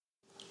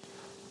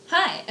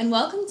Hi, and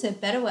welcome to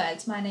Better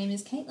Words. My name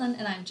is Caitlin,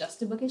 and I'm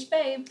just a bookish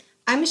babe.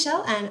 I'm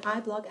Michelle, and I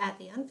blog at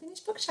The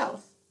Unfinished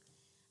Bookshelf.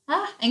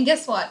 And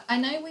guess what? I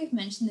know we've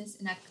mentioned this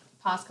in our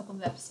past couple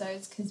of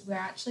episodes because we're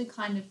actually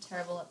kind of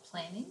terrible at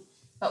planning,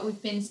 but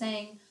we've been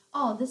saying,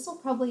 oh, this will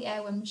probably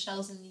air when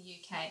Michelle's in the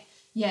UK.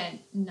 Yeah,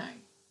 no.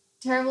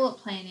 Terrible at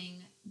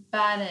planning,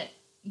 bad at,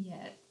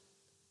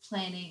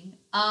 planning.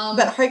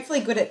 But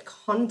hopefully good at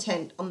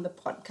content on the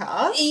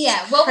podcast.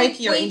 Yeah, well, Hope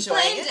you're we enjoying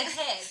planned it.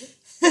 ahead.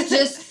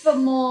 Just for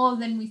more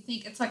than we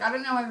think. It's like, I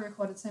don't know why we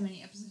recorded so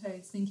many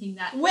episodes thinking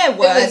that... We're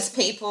words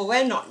people.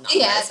 We're not numbers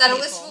Yeah, that people. it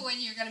was for when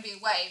you were going to be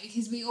away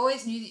because we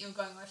always knew that you were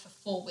going away for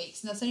 4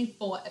 weeks and that's only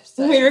 4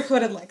 episodes. We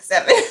recorded like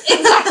 7.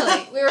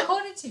 Exactly. We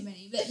recorded too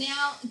many. But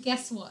now,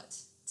 guess what?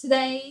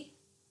 Today,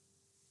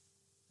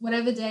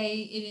 whatever day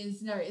it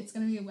is, it's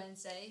going to be a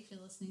Wednesday if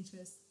you're listening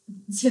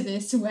to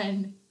this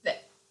when the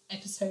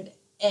episode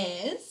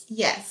airs.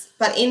 Yes,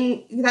 but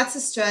that's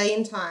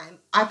Australian time.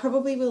 I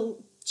probably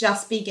will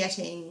just be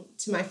getting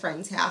to my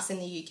friend's house in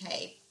the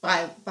UK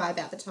by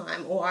about the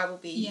time, or I will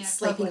be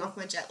sleeping off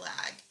my jet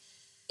lag.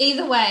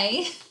 Either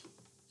way,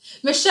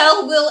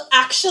 Michelle will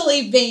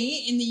actually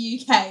be in the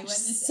UK when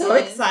this so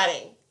airs.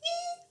 Exciting.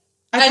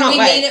 And we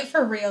mean it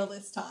for real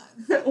this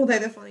time. Although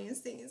the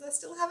funniest thing is I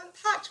still haven't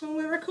packed when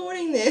we're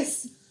recording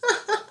this.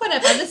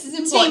 Whatever, this is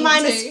important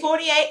T-minus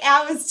 48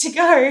 hours to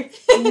go.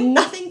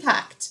 Nothing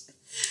packed.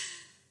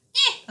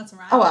 That's all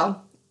right. Oh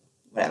well.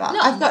 Whatever.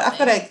 I've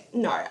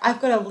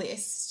got a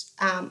list.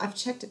 I've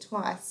checked it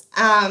twice.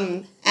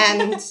 And I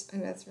know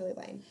it's really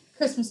lame.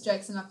 Christmas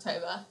jokes in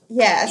October.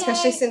 Yeah,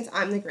 especially since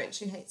I'm the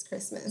Grinch who hates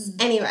Christmas.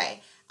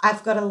 Anyway,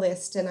 I've got a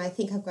list and I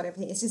think I've got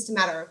everything. It's just a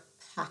matter of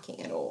packing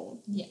it all.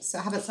 Yeah. So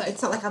I haven't.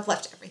 It's not like I've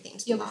left everything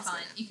to the last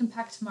minute. You can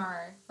pack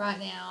tomorrow. Right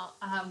now.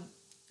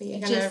 But you're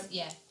gonna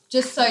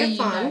just so you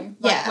know.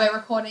 We're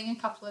recording a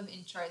couple of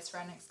intros for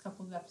our next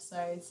couple of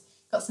episodes.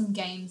 Got some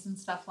games and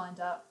stuff lined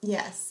up.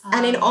 Yes.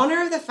 And in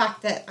honour of the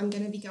fact that I'm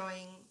going to be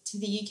going to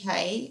the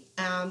UK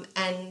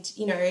and,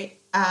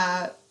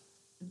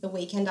 the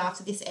weekend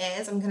after this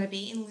airs, I'm going to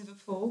be in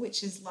Liverpool,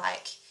 which is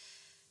like,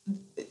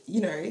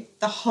 the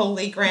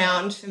holy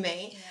ground for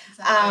me. Yeah,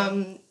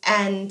 exactly.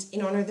 And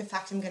in honour of the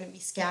fact I'm going to be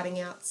scouting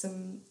out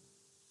some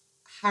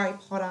Harry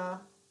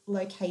Potter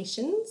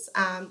locations.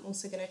 I'm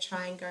also going to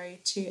try and go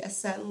to a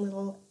certain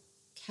little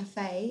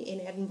cafe in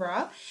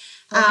Edinburgh.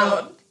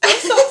 God. I'm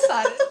so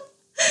excited.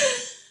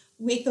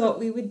 We thought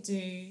we would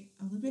do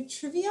a little bit of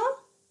trivia.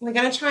 We're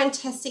going to try and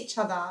test each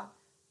other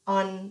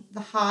on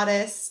the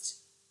hardest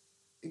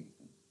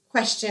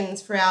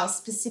questions for our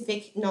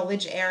specific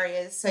knowledge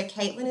areas. So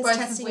Caitlin is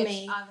testing me. Both of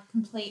which are the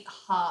complete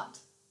heart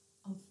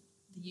of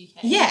the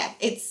UK. Yeah,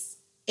 it's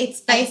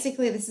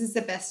basically this is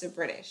the best of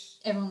British.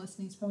 Everyone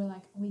listening is probably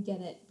like, we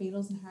get it.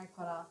 Beatles and Harry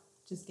Potter.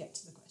 Just get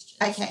to the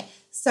questions. Okay,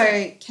 so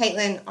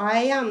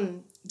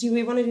Caitlin, do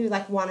we want to do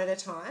like one at a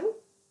time?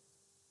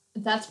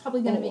 That's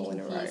probably going to be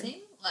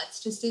confusing.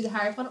 Let's just do the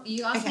Harry Potter.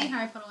 You ask me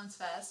Harry Potter ones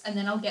first, and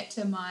then I'll get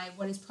to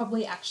what is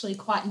probably actually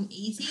quite an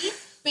easy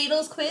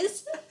Beatles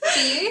quiz for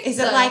you. Is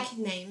it like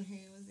name who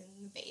was in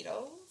the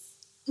Beatles?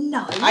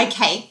 No.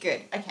 Okay,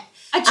 good. Okay.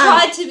 I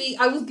tried to be.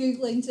 I was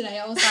Googling today.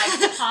 I was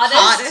like,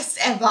 hardest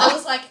ever. I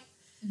was like,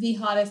 the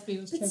hardest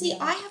Beatles trivia. But see,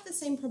 I have the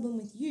same problem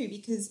with you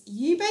because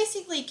you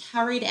basically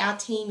carried our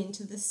team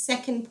into the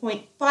second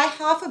point by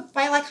half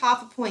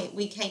a point.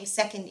 We came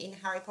second in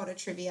Harry Potter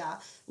trivia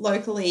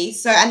locally.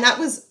 So, and that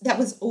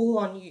was all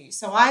on you.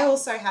 So I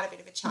also had a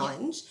bit of a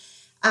challenge.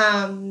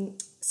 Yeah.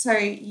 So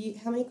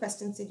how many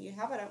questions did you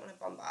have? I don't want to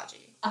bombard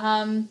you.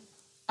 I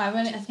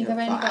think I've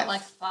only got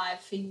like 5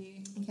 for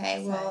you.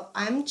 Okay, well,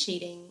 I'm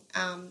cheating.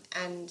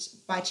 And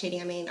by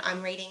cheating, I mean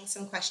I'm reading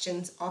some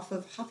questions off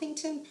of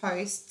Huffington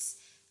Post's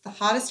The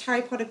Hardest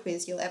Harry Potter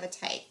Quiz You'll Ever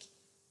Take.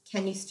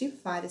 Can you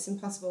stupefy this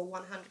impossible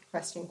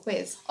 100-question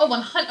quiz? Oh,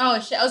 100. Oh,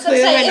 shit. I was going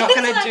to say, we're not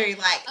going to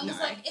do I was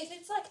like, if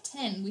it's like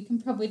 10, we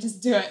can probably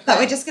just do it. But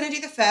we're just going to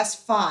do the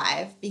first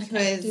 5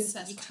 because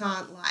you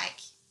can't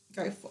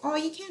go for... Oh,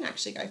 you can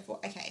actually go for...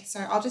 Okay, so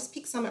I'll just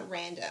pick some at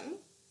random.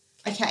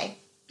 Okay.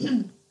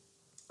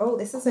 Oh,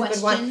 this is a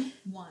good one.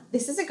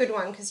 This is a good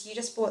one because you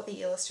just bought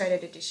the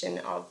illustrated edition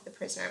of The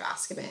Prisoner of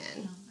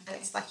Azkaban. And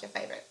it's like your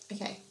favourite.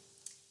 Okay.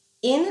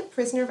 In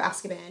Prisoner of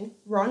Azkaban,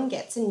 Ron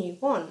gets a new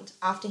wand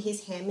after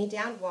his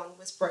hand-me-down wand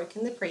was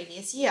broken the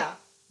previous year.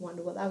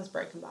 Wonder what that was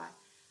broken by.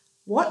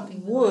 What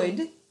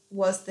wood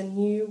was the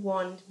new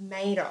wand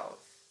made of?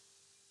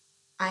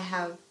 I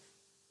have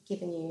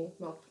given you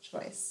multiple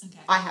choice.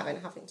 Okay. I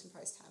haven't. Huffington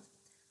Post have.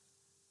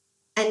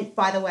 And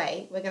by the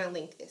way, we're going to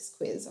link this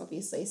quiz,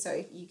 obviously,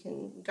 so you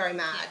can go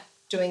mad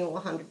doing all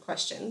 100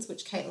 questions,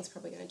 which Caitlin's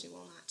probably going to do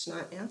all night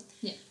tonight now.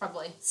 Yeah,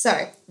 probably.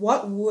 So,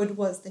 what wood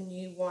was the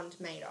new wand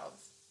made of?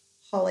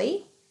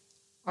 Holly,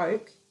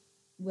 oak,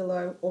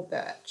 willow, or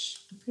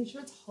birch? I'm pretty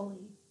sure it's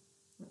holly.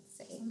 Let's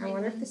see. I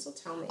wonder if this will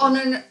tell me. Oh,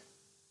 no.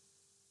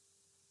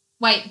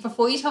 Wait,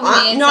 before you tell me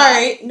the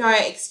answer. No,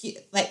 excuse...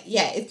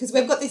 because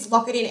we've got this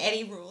lock it in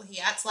Eddie rule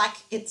here.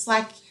 It's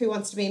like Who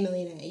Wants to Be a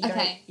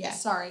Millionaire.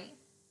 Sorry.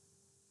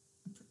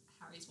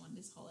 Harry's wand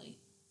is holly.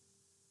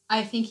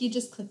 I think you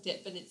just clicked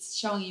it, but it's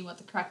showing you what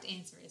the correct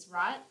answer is,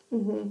 right?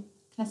 Mm-hmm. Can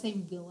I say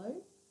willow?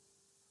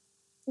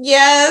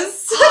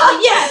 Yes.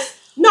 Oh, yes.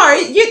 No,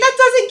 that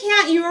doesn't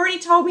count. You already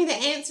told me the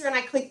answer and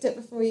I clicked it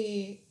before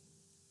you.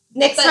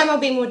 Next time I'll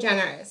be more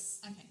generous.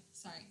 Okay,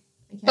 sorry.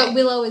 Okay. But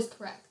willow is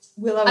correct.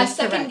 Willow is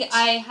correct.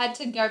 I had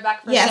to go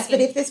back for a second. Yes, but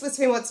if this was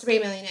Who Wants to Be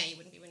a Millionaire, you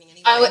wouldn't be winning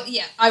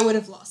anyway. I would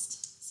have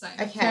lost. So,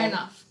 okay. Fair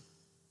enough.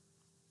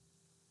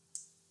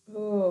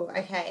 Ooh,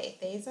 okay.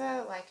 These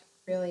are, like,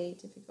 really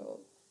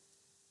difficult.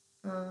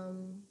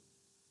 Oh,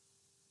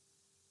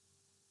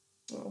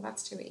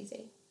 that's too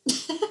easy.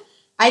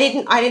 I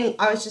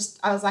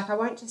was like, I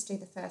won't just do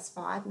the first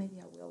 5. Maybe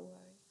I will,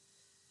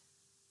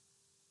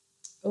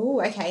 though.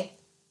 Ooh, okay.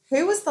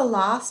 Who was the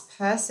last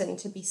person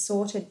to be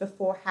sorted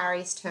before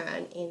Harry's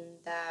turn in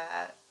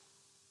the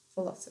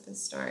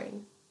Philosopher's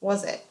Stone?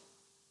 Was it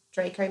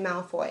Draco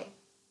Malfoy,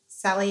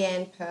 Sally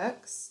Ann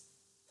Perks,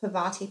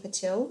 Parvati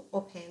Patil,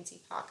 or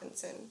Pansy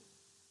Parkinson?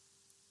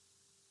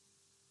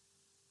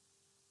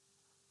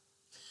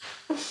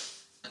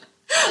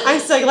 I'm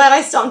so glad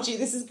I stumped you.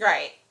 This is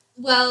great.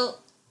 Well,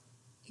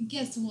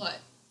 guess what?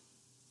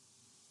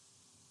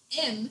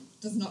 M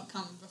does not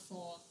come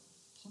before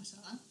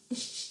Potter.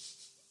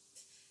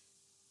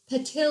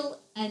 Patil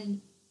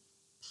and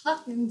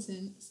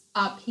Parkinson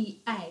are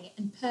PA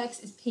and Perks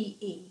is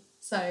PE.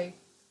 So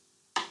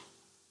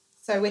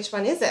which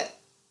one is it?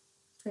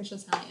 Pretty sure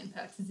Sally Ann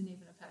Perks isn't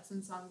even a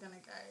person, so I'm going to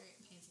go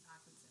Pansy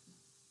Parkinson.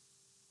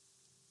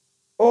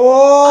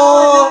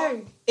 Oh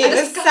no. It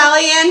was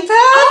Sally Ann Perks.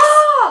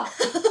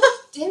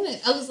 Oh! Damn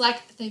it. I was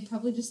like, they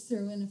probably just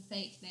threw in a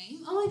fake name.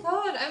 Oh my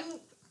god, I'm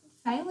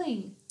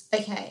failing.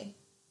 Okay.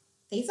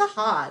 These are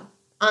hard.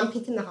 I'm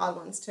picking the hard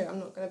ones too. I'm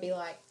not going to be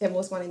like, there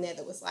was one in there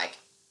that was like,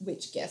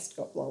 which guest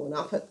got blown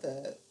up at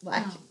the,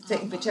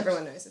 which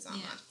everyone knows is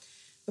Armagh. Yeah.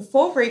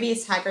 Before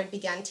Rubius Hagrid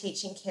began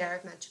teaching care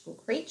of magical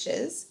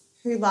creatures,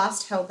 who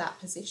last held that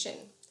position?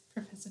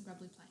 Professor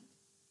Grubbly Plank.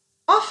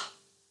 Oh,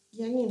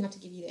 you don't even have to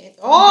give you the answer.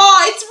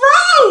 Oh, it's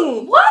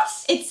wrong!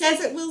 What? It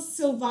says it was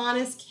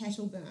Sylvanus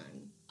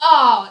Kettleburn.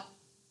 Oh,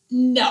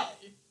 no.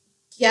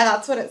 Yeah,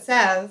 that's what it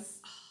says.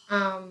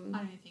 I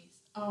don't think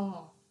so.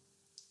 Oh.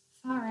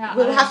 Far out.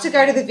 We'll have to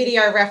go to the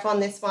video ref on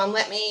this one.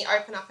 Let me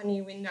open up a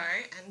new window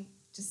and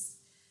just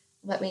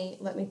let me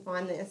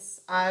find this.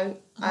 I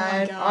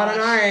don't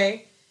know.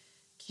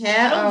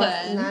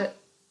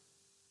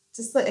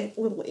 Just a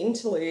little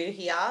interlude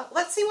here.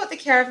 Let's see what the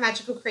Care of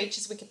Magical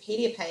Creatures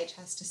Wikipedia page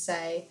has to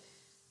say.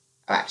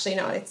 Oh, actually,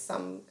 no, it's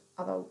some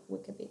other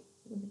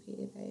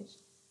Wikipedia page.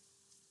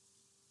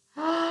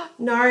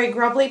 No,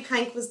 Grubbly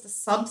Plank was the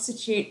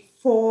substitute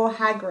for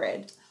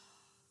Hagrid.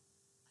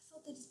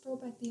 They just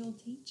brought back the old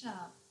teacher.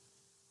 Oh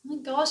my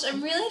gosh,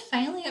 I'm really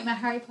failing at my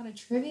Harry Potter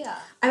trivia.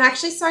 I'm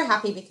actually so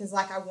happy because,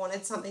 like, I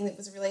wanted something that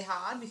was really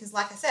hard because,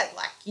 like I said,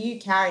 like, you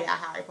carried our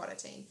Harry Potter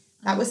team.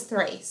 That was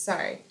 3,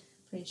 so...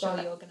 Pretty sure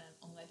you're going to...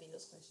 Oh, maybe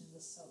those questions are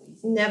so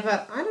easy.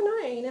 Never... I don't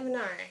know. You never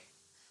know.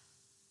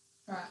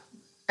 Right.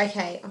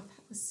 Okay. Oh,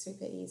 that was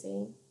super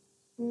easy.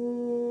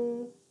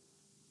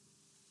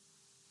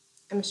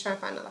 I'm just trying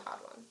to find another hard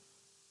one.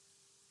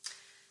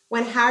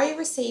 When Harry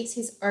receives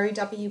his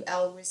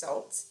OWL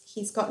results,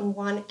 he's gotten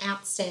 1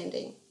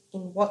 outstanding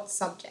in what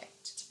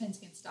subject? Defense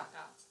Against Dark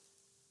Arts.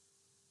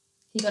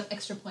 He got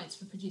extra points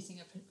for producing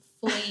a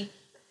fully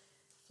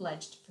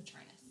fledged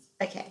Patronus.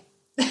 Okay.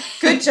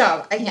 Good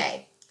job. Okay.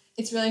 Yeah.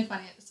 It's really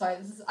funny. Sorry,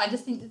 I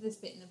just think that this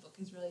bit in the book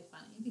is really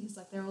funny because,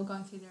 like, they're all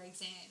going through their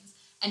exams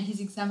and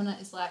his examiner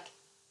is like,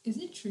 is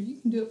it true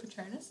you can do a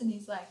Patronus? And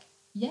he's like,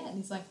 yeah. And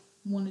he's like,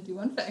 want to do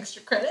one for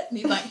extra credit? And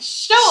he's like,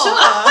 sure.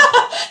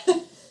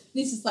 And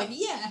he's just like,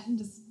 yeah, and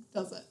just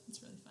does it.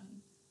 It's really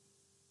funny.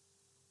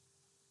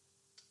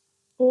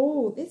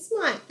 Oh, this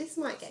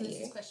might get you.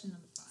 This is question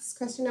number 5. This is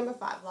question number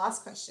 5.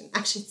 Last question.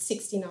 Actually, it's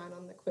 69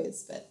 on the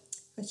quiz, but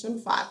question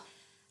number 5.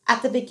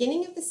 At the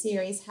beginning of the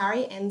series,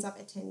 Harry ends up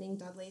attending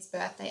Dudley's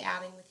birthday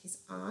outing with his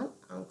aunt,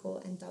 uncle,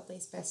 and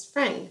Dudley's best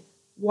friend.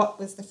 What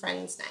was the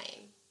friend's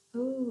name?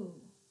 Ooh.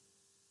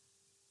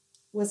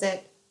 Was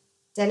it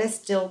Dennis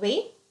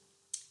Dilby,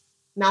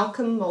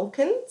 Malcolm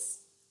Mulkins,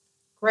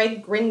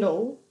 Greg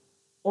Grindle,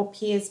 or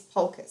Piers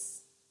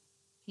Polkiss?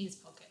 Piers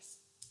Polkiss.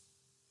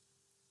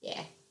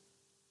 Yeah.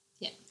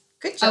 Yeah.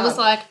 Good job. I was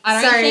like,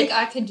 I don't think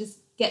I could just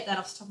get that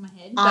off the top of my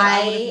head. But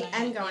I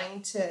am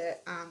going to...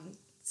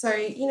 So,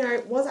 you know,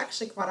 it was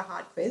actually quite a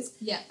hard quiz.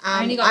 Yeah.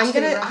 I'm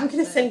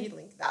gonna send you a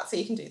link to that so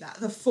you can do that.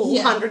 The full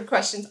 100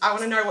 questions. I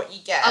want to know what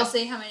you get. I'll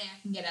see how many I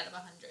can get out of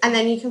 100. And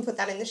then you can put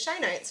that in the show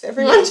notes for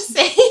everyone to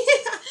see.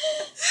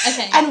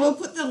 Okay. And we'll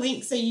put the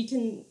link so you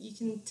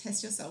can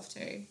test yourself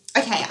too.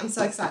 Okay, I'm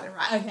so excited.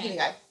 Right. Okay. Here we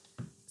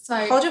go. So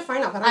hold your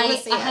phone up. I don't want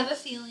to see it. I have a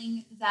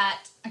feeling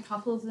that a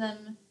couple of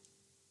them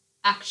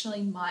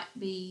actually might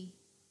be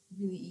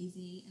really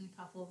easy and a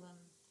couple of them...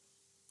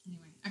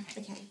 Anyway,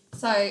 okay.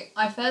 So,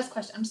 my first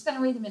question, I'm just going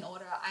to read them in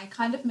order. I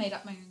kind of made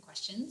up my own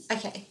questions.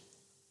 Okay.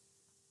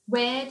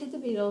 Where did the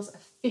Beatles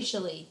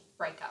officially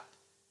break up?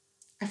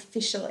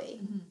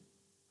 Officially? Mm-hmm.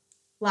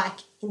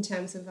 Like in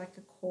terms of like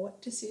a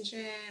court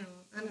decision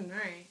or I don't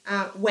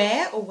know.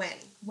 Where or when?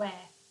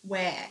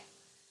 Where.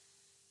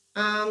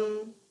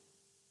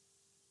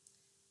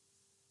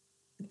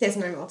 There's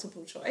no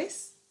multiple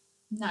choice.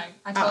 No,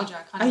 I told you.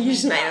 I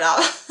just made it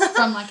up.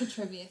 From like a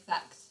trivia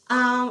fact.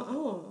 I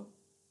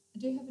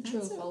do have a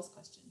true or false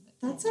question. But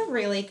that's a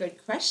really good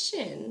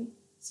question.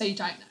 So you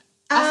don't know.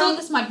 I thought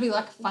this might be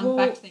like a fun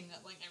fact thing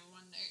that like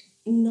everyone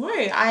knew. No,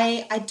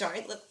 I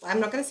don't. Look, I'm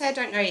not going to say I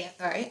don't know yet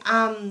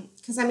though.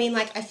 Because I mean,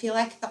 like, I feel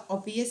like the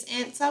obvious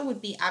answer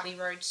would be Abbey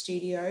Road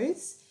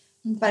Studios,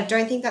 but I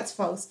don't think that's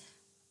false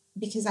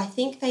because I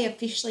think they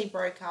officially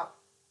broke up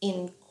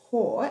in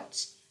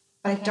court,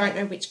 but I don't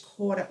know which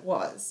court it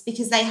was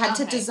because they had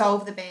to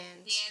dissolve the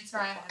band. The answer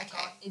I have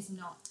got is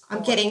not court.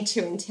 I'm getting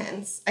too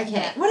intense. Okay,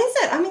 yeah. What is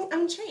it? I'm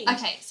intrigued.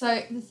 Okay,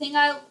 so the thing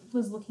I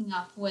was looking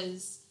up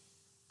was,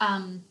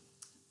 I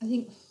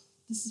think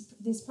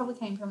this probably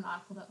came from an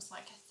article that was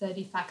like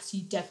 30 facts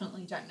you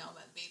definitely don't know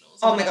about the Beatles.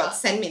 Oh my God,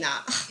 send me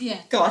that.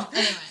 Yeah. God.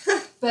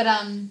 Anyway, but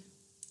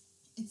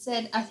it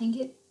said I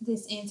think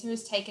this answer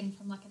is taken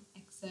from like an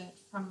excerpt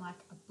from like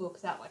a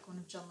book that like one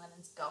of John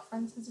Lennon's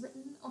girlfriends has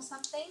written or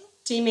something.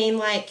 Do you mean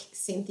like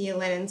Cynthia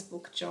Lennon's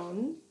book,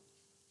 John?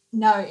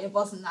 No, it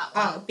wasn't that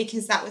one. Oh,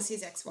 because that was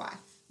his ex-wife.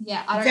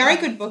 Yeah, I don't Very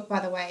know. Good book, by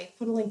the way.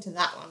 Put a link to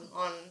that one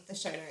on the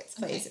show notes,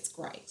 please. Okay. It's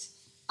great.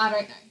 I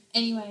don't know.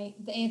 Anyway,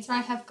 the answer I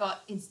have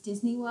got is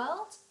Disney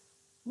World.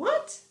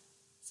 What?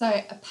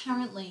 So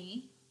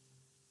apparently,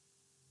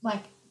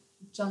 like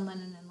John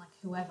Lennon and like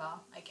whoever,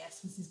 I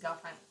guess, was his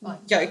girlfriend.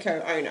 Like,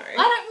 Yoko Ono.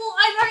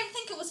 I don't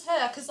think it was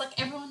her because like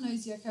everyone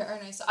knows Yoko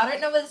Ono. So I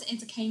don't know where this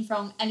answer came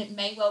from, and it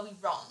may well be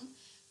wrong.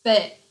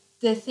 But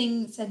the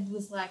thing said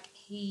was like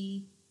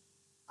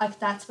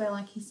that's where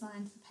like he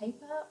signed the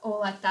paper, or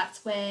like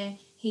that's where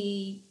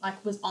he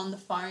like was on the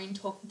phone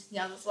talking to the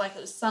others. Like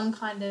it was some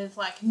kind of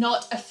like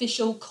not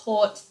official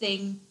court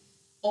thing,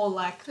 or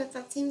like. But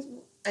that seems.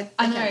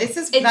 I know. It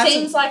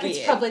seems like weird.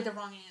 It's probably the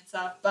wrong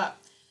answer, but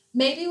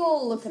maybe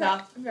we'll look it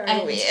up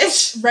and weird.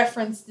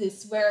 Reference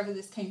this wherever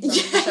this came from. In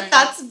the show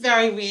that's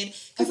very weird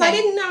because I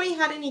didn't know he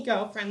had any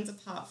girlfriends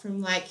apart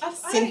from like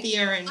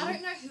Cynthia and. I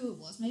don't know who it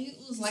was. Maybe it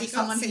was like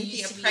someone who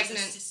used to be his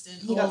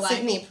assistant. He got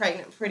Cynthia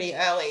pregnant pretty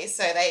early,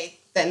 so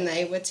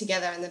they were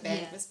together and the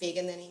band was big,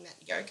 and then he met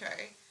Yoko.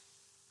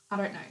 I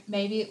don't know.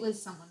 Maybe it was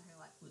someone who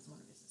like was one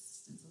of his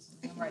assistants or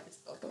something and wrote this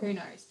book. Cool. Who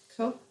knows?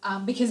 Cool.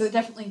 Because it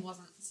definitely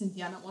wasn't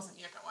Cynthia and it wasn't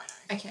Yoko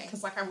Ono. Okay.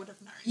 Because like I would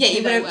have known. Yeah,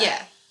 you would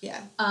have.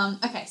 Yeah.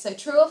 Okay, so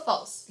true or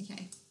false?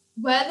 Okay.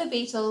 Were the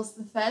Beatles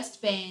the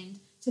first band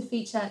to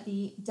feature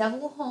the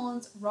devil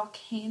horns rock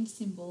hand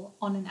symbol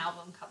on an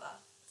album cover?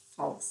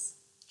 False.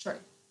 True.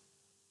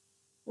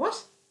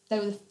 What? They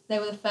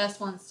were the first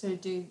ones to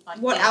do like.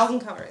 What album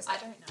cover is it? I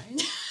don't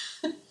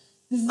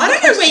know. I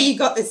don't know where you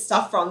got this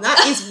stuff from.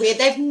 That is weird.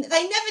 They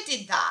never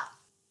did that.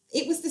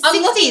 It was the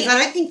 60s. I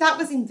don't think that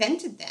was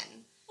invented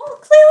then. Well,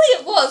 clearly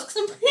it was, because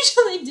I'm pretty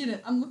sure they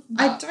didn't. I'm looking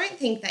I don't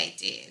think they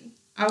did.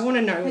 I want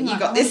to know where you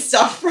got this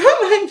stuff from.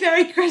 I'm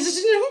very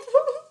questionable.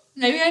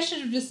 Maybe I should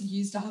have just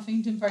used a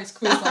Huffington Post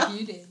quiz like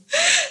you did.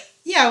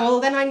 Yeah, well,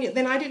 then I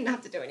didn't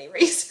have to do any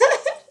research.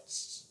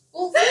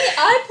 Well, see,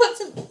 I put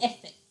some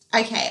effort.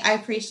 Okay, I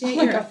appreciate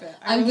your effort.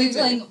 I'm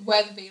Googling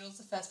were the Beatles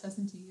the first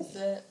person to use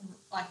the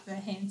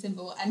hand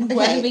symbol, and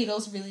were the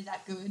Beatles really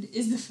that good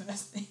is the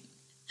first thing.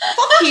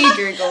 Fuck you,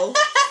 Google.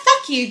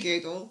 Fuck you,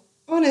 Google.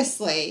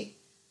 Honestly.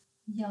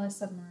 Yellow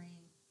Submarine.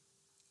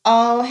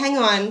 Oh, hang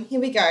on. Here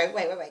we go.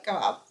 Wait. Go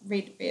up.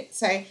 Read a bit.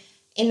 So,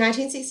 in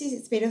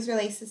 1966, Beatles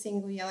released the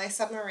single Yellow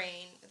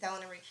Submarine with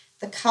Eleanor Rigby.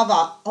 The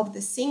cover of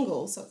the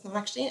single, so it's not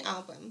actually an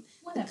album.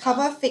 Whatever. The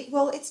cover,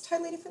 it's a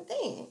totally different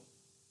thing.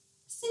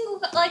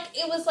 Single, like,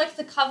 it was like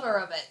the cover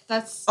of it.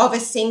 That's of a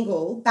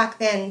single. Back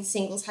then,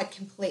 singles had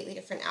completely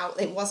different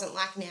out. It wasn't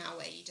like now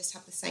where you just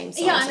have the same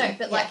songs. Yeah, I know,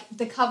 but like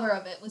the cover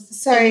of it was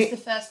the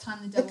first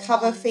time the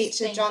cover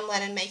featured John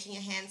Lennon making a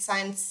hand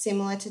sign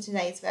similar to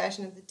today's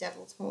version of the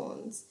Devil's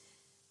Horns.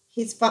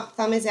 His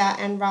thumb is out,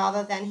 and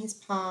rather than his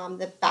palm,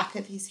 the back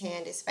of his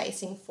hand is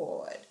facing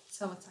forward.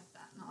 So it's like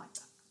that, not like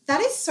that. That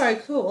is so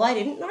cool. I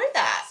didn't know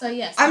that. So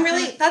yes,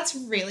 that's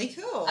really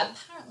cool.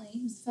 Apparently,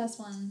 he was the first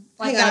one.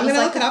 Like, hang on, I'm going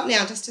to look it up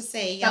now just to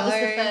see. That was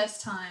the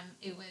first time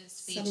it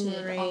was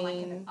featured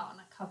on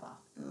a cover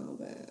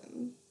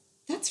album.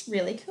 That's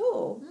really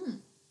cool.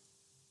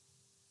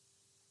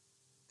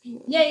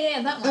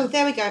 Yeah, that one. Oh,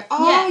 there we go.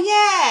 Oh,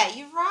 yeah,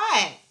 you're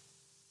right.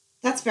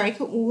 That's very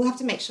cool. We'll have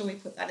to make sure we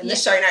put that in the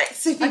show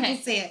notes so people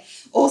see it.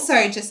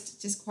 Also,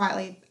 just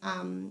quietly,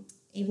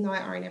 even though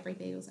I own every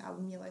Beatles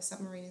album, Yellow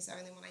Submarine is the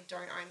only one I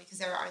don't own because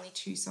there are only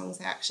 2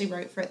 songs I actually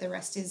wrote for it. The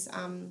rest is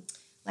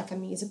like a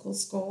musical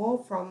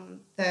score from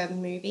the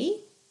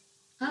movie.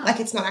 Oh. Like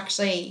it's not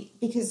actually,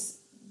 because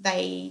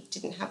they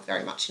didn't have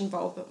very much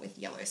involvement with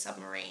Yellow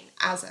Submarine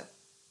as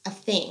a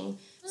thing.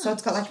 So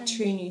it's got like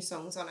 2 new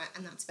songs on it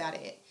and that's about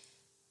it.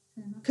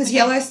 Because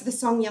the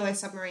song Yellow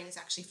Submarine is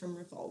actually from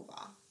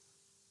Revolver.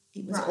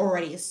 It was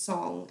already a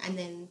song and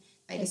then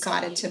they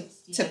decided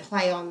to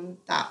play on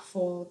that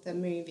for the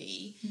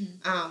movie.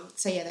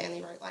 So yeah, they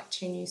only wrote like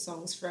 2 new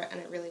songs for it, and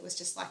it really was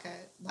just like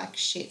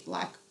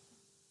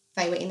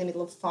they were in the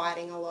middle of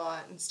fighting a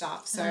lot and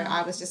stuff. So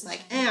I was just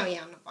like, oh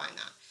yeah, I'm not buying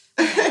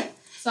that.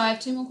 So I have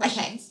 2 more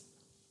questions.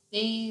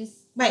 Okay.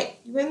 Wait,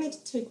 you only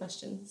did 2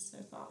 questions so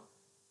far.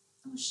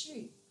 Oh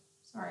shoot,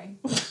 sorry.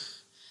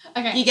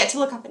 Okay. You get to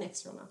look up an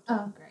extra one.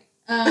 Oh great.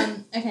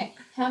 Okay,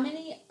 how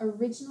many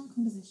original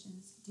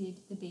compositions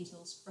did the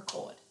Beatles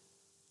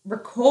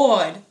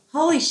record?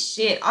 Holy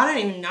shit, I don't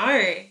even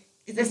know.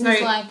 There's no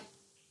like.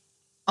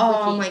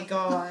 Oh my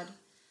god.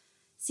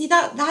 See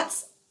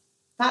that's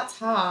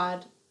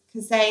hard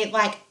because they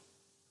like.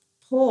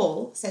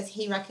 Paul says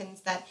he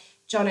reckons that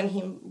John and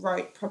him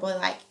wrote probably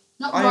like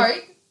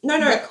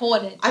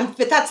recorded.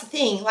 But that's the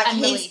thing, like and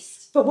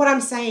released. But what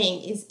I'm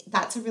saying is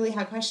that's a really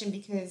hard question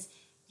because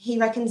he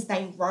reckons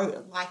they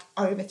wrote like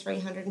over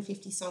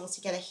 350 songs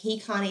together. He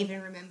can't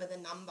even remember the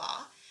number.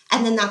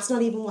 And then that's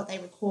not even what they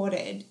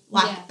recorded.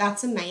 Like,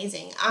 that's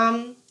amazing.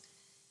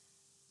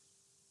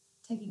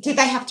 Did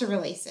they have to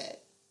release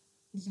it?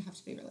 Did it have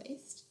to be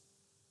released?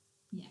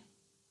 Yeah.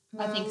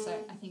 I think so.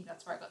 I think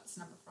that's where I got this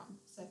number from.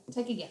 So,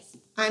 take a guess.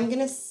 I'm going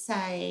to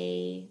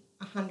say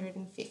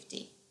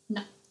 150.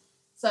 No.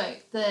 So,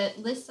 the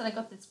list that I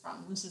got this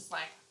from was just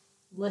like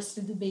list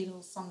of the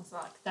Beatles songs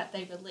like that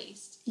they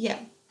released. Yeah.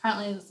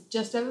 Apparently, it was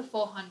just over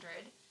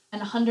 400 and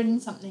 100 and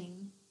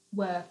something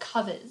were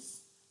covers.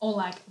 Or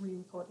like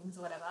re-recordings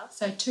or whatever.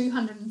 So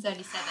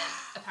 237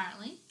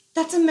 apparently.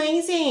 That's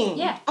amazing.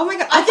 Yeah. Oh my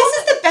god. This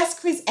is the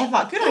best quiz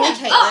ever. Good on you,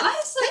 Caitlin. Oh,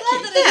 I'm so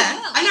glad that I did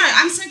well. I know.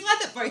 I'm so glad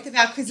that both of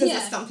our quizzes are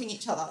stumping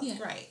each other. It's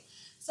great.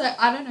 So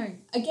I don't know.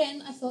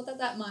 Again, I thought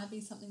that might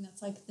be something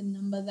that's like the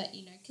number that,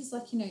 you know, because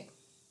like, you know,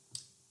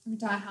 from a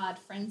Die Hard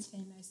Friends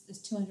fan, there's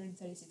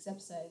 236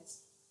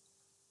 episodes.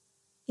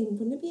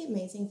 Wouldn't it be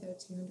amazing if there were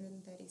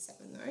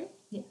 237 though?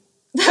 Yeah.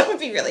 That would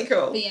be really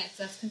cool. But yeah,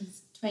 so that's because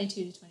it's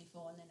 22 to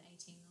 24 and then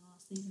 18 the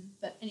last season.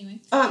 But anyway.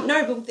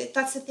 No, but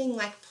that's the thing.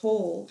 Like,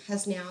 Paul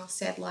has now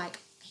said, like,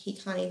 he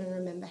can't even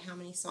remember how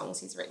many songs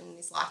he's written in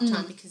his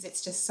lifetime because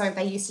it's just so,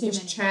 they used to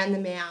just churn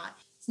them out.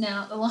 So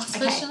now, the last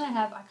question I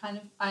have,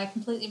 I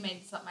completely made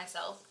this up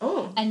myself.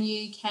 Oh. And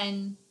you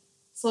can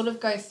sort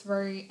of go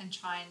through and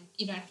try and,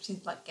 you don't have to,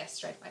 like, guess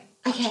straight away.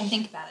 Okay.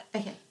 Think about it.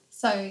 Okay.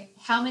 So,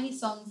 how many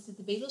songs did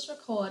the Beatles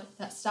record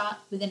that start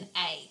with an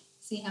A?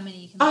 See how many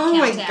you can count out. Oh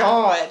my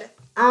god.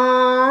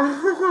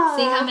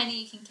 See how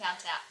many you can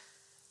count out.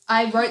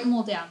 I wrote them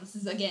all down. This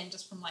is, again,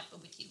 just from, like, the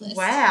wiki list.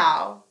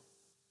 Wow.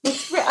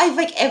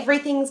 Like,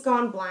 everything's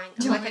gone blank.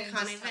 I'm like, I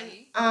can't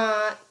even...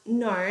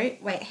 no.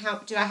 Wait,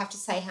 do I have to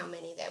say how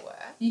many there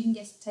were? You can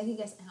take a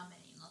guess at how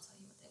many, and I'll tell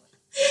you what they were.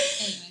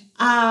 Anyway.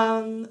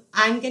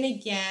 I'm going to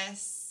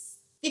guess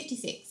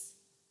 56.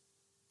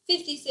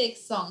 56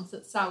 songs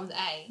that start with A.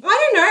 I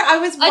don't know.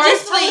 I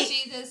just told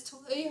you there's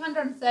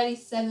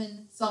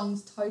 237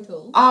 songs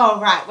total.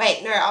 Oh, right.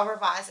 Wait, no, I'll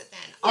revise it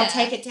then. Yeah. I'll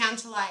take it down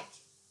to, like,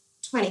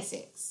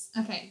 26.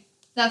 Okay.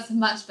 That's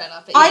much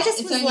better. But I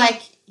just was only,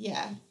 like,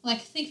 yeah.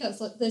 Like, think of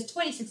it. There's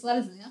 26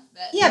 letters in the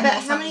alphabet. Yeah,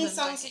 but how many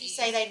songs did you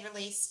say they'd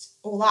released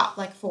all up?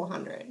 Like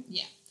 400?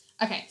 Yeah.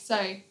 Okay, so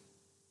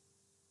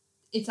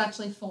it's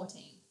actually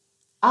 14.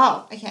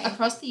 Oh, okay.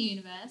 Across the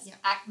Universe,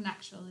 Act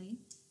Naturally,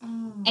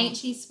 Ain't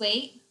She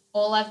Sweet,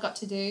 All I've Got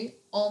to Do,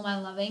 All My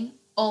Loving,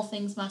 All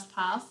Things Must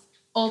Pass,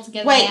 All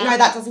Together Wait, Now. no,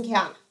 that doesn't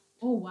count.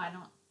 Oh, why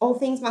not? All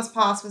Things Must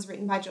Pass was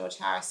written by George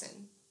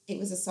Harrison. It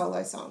was a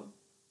solo song.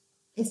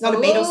 It's not a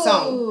Beatles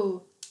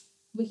song.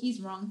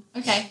 Wiki's wrong.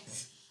 Okay.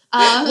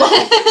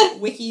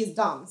 Wiki is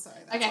dumb, so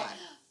that's why.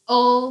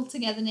 All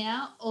Together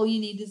Now, All You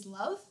Need Is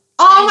Love.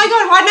 Oh my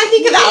god, why didn't I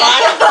think of that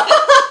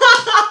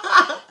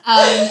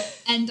one?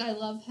 And I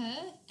Love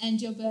Her,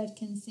 and Your Bird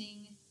Can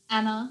Sing,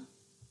 Anna,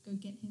 Go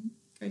Get Him.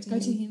 Go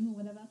to him or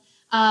whatever.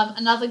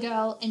 Another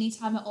Girl,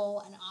 Anytime at All,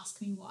 and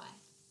Ask Me Why.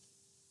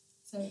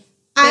 So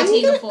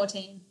 13 or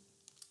 14,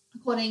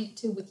 according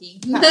to Wiki.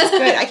 That's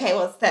good. Okay,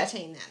 well, it's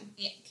 13 then.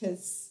 Yeah.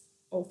 Because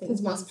All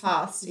Things Must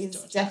Pass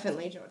is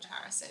definitely George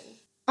Harrison.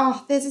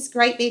 Oh, there's this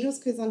great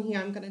Beatles quiz on here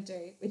I'm going to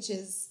do, which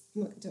is,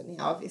 I'm not going to do it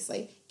now,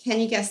 obviously. Can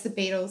you guess the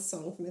Beatles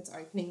song from its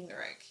opening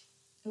lyric?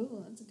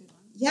 Oh, that's a good one.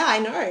 Yeah, I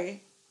know.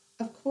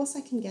 Of course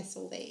I can guess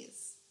all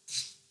these.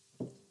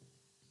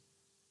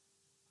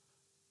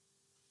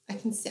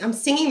 I'm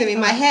singing them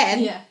in my head.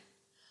 Yeah.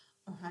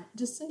 All right.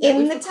 Just say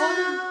in the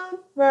town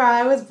where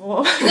I was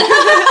born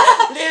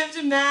lived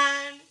a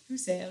man who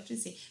sailed to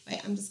sea.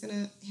 Wait, I'm just going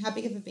to... How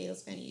big of a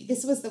Beatles fan are you?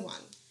 This was the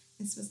one.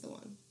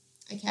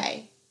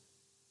 Okay.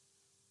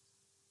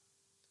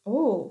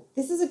 Oh,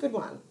 this is a good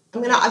one.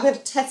 I'm going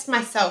to test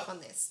myself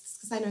on this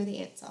because I know the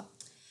answer.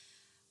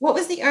 What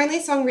was the only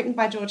song written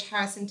by George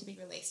Harrison to be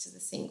released as a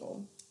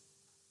single?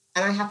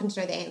 And I happen to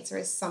know the answer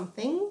is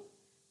Something,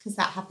 because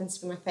that happens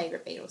to be my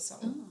favourite Beatles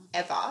song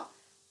ever.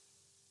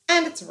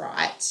 And it's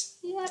right.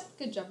 Yeah,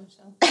 good job,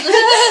 Michelle.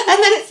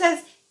 And then it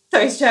says,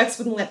 those jerks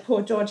wouldn't let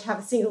poor George have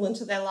a single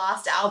until their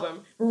last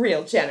album.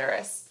 Real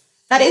generous.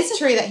 That is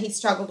true that he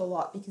struggled a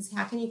lot, because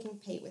how can you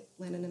compete with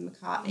Lennon and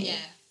McCartney? Yeah.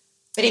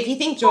 But if you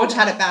think George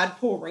had it bad,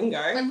 poor Ringo.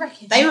 I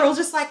reckon. They were all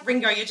just like,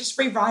 Ringo, you're just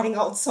rewriting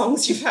old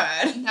songs you've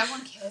heard. No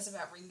one cares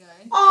about Ringo.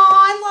 Oh,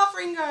 I love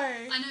Ringo.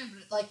 I know,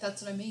 but like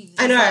that's what I mean.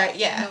 I know, like,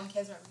 yeah. No one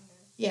cares about Ringo.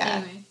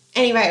 Yeah.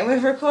 Anyway,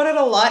 we've recorded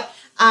a lot,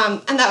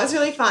 and that was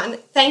really fun.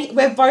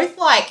 We're both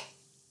like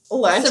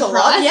learned a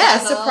lot. Yeah,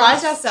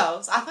 surprised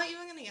ourselves. I thought you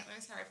were going to get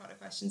those Harry Potter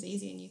questions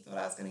easy, and you thought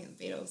I was going to get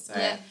the Beatles. So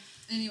yeah.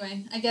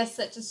 Anyway, I guess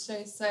that just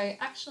shows. So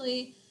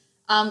actually,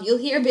 you'll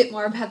hear a bit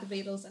more about the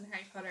Beatles and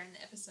Harry Potter in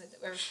the episode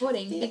that we're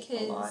recording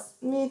because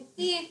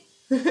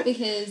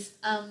because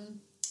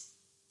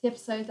the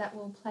episode that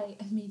will play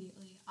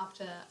immediately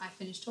after I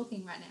finish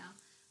talking right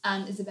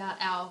now is about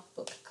our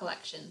book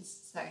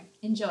collections. So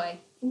enjoy.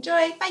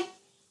 Enjoy. Bye.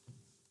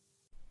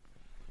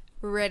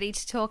 Ready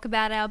to talk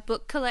about our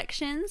book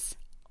collections?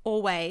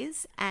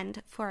 Always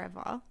and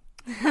forever.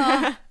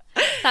 Oh,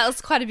 that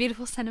was quite a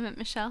beautiful sentiment,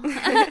 Michelle.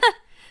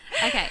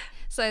 Okay,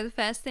 so the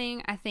first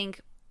thing, I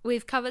think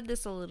we've covered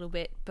this a little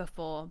bit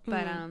before,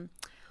 but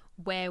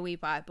where we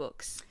buy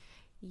books.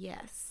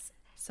 Yes.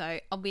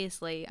 So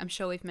obviously, I'm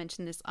sure we've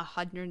mentioned this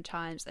 100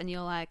 times and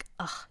you're like,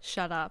 ugh,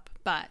 shut up.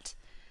 But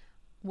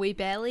we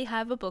barely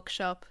have a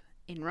bookshop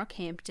in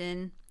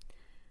Rockhampton.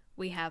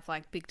 We have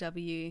like Big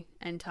W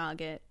and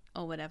Target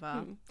or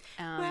whatever.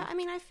 Well, I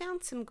mean, I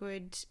found some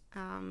good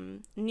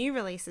new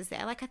releases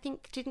there. Like, I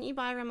think, didn't you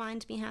buy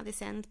Remind Me How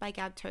This Ends by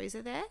Gab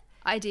Tozer there?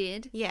 I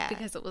did. Yeah.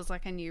 Because it was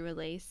like a new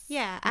release.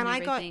 Yeah, and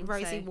I got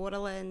Rosie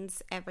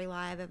Waterland's Every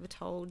Lie I've Ever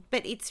Told,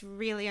 but it's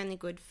really only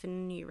good for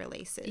new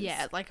releases.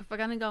 Yeah, like if we're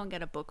going to go and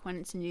get a book when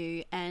it's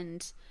new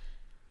and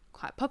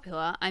quite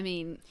popular, I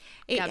mean...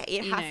 It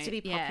has to be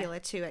popular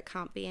too. It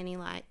can't be any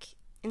like...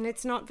 And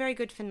it's not very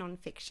good for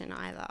non-fiction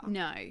either.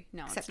 No,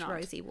 except it's not.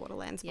 Rosie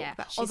Waterland's book,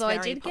 but she's although very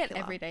I did popular. get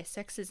Everyday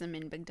Sexism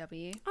in Big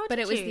W, oh, but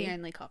it was you? the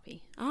only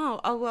copy.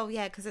 Oh, well,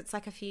 yeah, because it's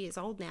like a few years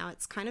old now.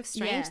 It's kind of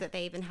strange that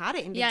they even had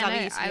it in Big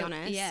W, to be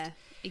honest. Yeah,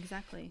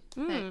 exactly.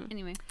 But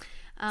anyway.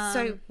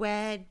 So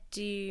where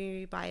do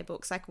you buy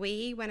books? Like,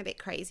 we went a bit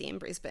crazy in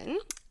Brisbane.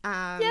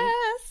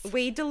 Yes.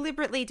 We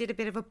deliberately did a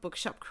bit of a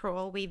bookshop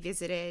crawl. We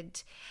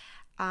visited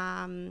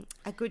a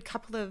good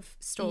couple of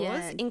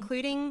stores,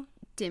 including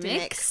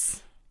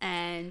Dymocks.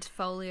 And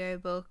Folio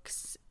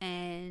Books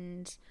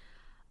and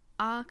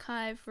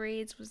Archive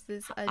Reads. Was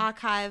this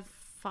Archive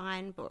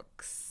Fine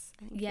Books?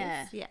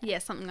 Yeah,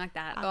 something like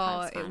that.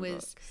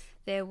 Archives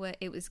it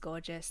was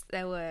gorgeous.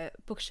 There were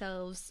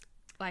bookshelves,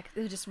 like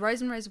there were just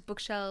rows and rows of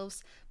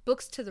bookshelves,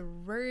 books to the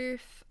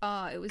roof.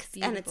 Oh, it was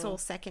beautiful. And it's all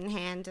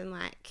secondhand and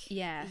like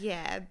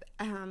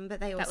but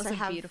they also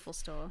have a beautiful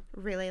store.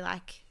 Really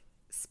like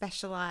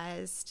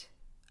specialized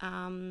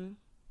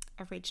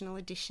original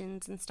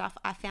editions and stuff.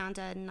 I found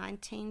a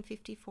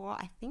 1954,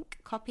 I think,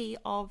 copy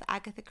of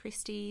Agatha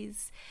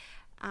Christie's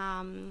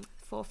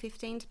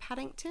 415 to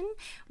Paddington,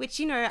 which,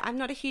 you know, I'm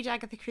not a huge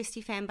Agatha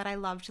Christie fan, but I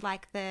loved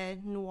like the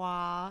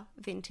noir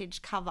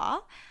vintage cover,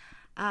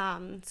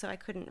 so I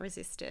couldn't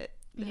resist it.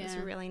 It was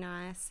really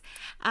nice.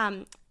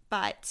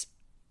 But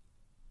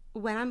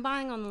when I'm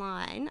buying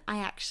online,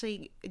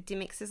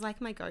 Dymocks is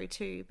like my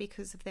go-to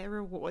because of their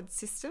reward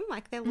system.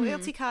 Like their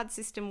loyalty card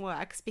system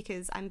works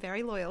because I'm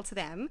very loyal to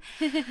them.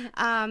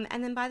 And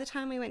then by the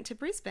time we went to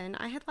Brisbane,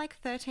 I had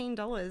like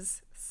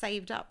 $13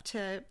 saved up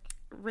to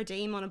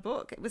redeem on a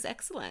book. It was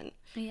excellent.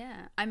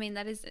 Yeah. I mean,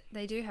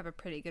 they do have a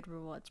pretty good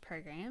rewards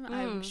program.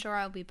 I'm sure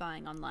I'll be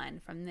buying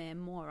online from there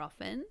more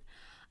often.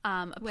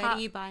 Where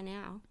do you buy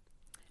now?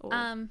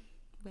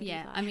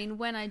 I mean,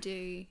 when I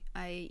do,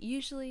 I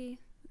usually...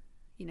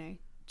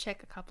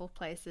 check a couple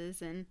places,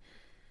 and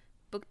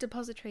Book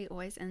Depository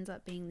always ends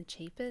up being the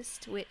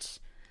cheapest,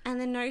 and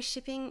the no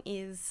shipping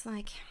is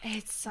like,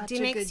 it's such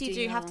Dymocks, a good deal. you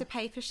do have to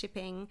pay for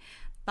shipping,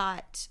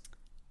 but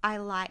I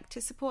like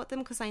to support them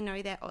because I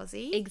know they're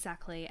Aussie.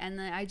 Exactly. And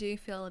I do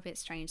feel a bit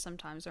strange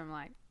sometimes where I'm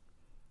like,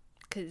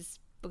 because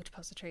Book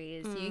Depository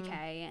is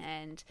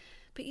UK,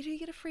 but you do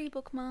get a free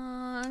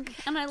bookmark,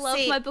 and I love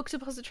my Book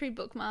Depository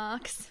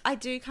bookmarks. I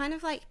do kind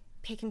of like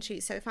pick and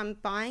choose. So if I'm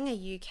buying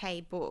a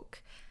UK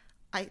book,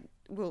 I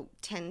will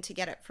tend to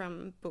get it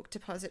from Book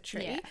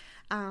Depository.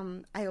 Yeah.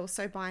 I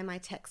also buy my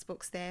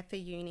textbooks there for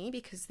uni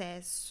because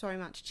they're so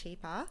much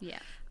cheaper. Yeah.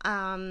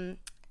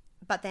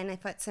 But then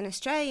if it's an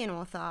Australian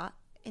author,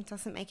 it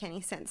doesn't make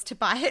any sense to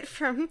buy it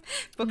from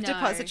Book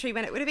Depository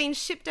when it would have been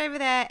shipped over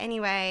there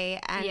anyway.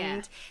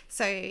 And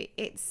so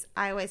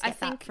I always get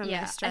that from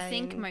Australian I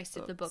think most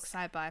books. of the books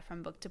I buy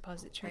from Book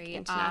Depository like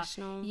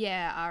international.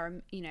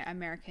 are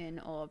American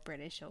or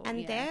British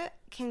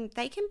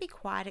they can be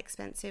quite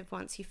expensive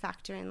once you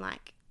factor in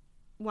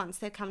once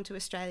they come to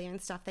Australia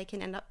and stuff, they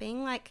can end up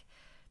being like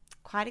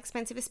quite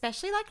expensive,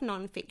 especially like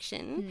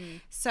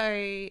non-fiction.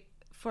 So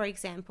for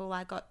example,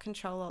 I got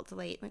Control Alt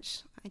Delete,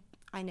 which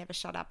I never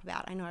shut up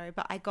about, I know,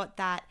 but I got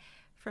that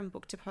from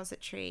Book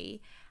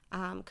Depository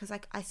because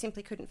I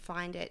simply couldn't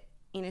find it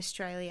in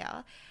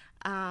Australia.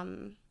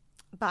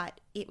 But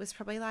it was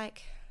probably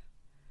like,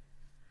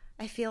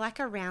 I feel like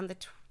around the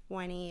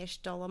 $20-ish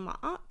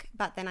mark.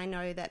 But then I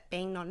know that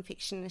being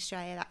non-fiction in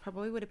Australia, that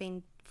probably would have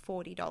been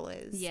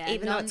 $40,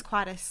 even though it's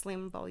quite a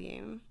slim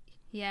volume.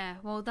 Yeah,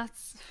 well,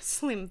 that's...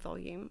 Slim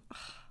volume. Oh,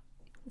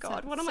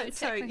 God, what am I...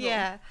 So,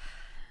 yeah.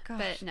 Gosh.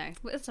 But no,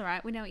 it's all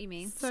right. We know what you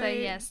mean. So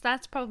yes,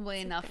 that's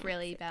probably enough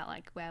really about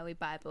like where we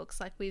buy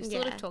books. Like we've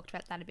sort of talked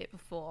about that a bit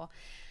before.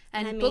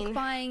 And book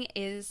buying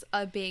is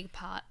a big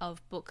part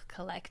of book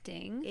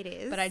collecting. It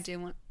is. But I do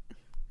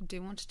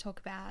want to talk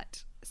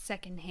about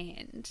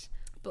secondhand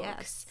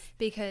books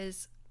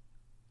because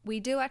we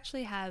do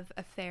actually have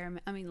a fair.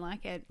 I mean,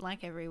 like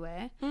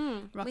everywhere,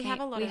 we have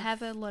a lot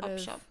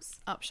of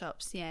up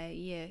shops. Yeah.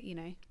 You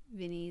know,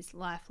 Vinnie's,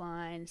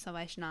 Lifeline,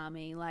 Salvation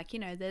Army. Like, you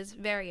know, there's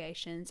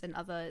variations and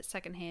other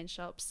secondhand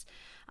shops.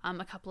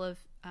 A couple of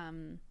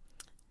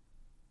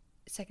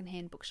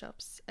secondhand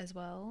bookshops as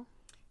well.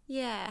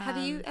 Yeah. Have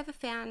you ever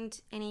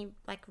found any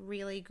like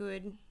really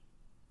good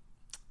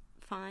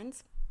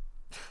finds?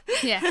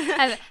 Yeah.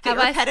 Have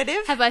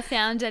I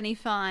found any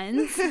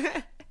finds?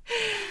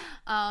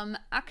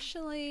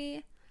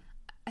 Actually,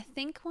 I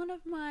think one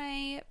of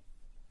my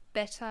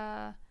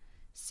better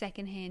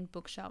secondhand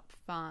bookshop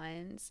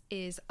finds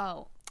is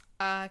a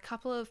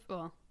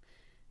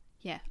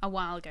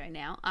while ago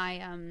now.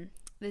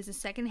 There's a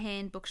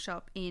secondhand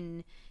bookshop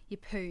in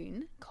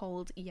Yeppoon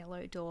called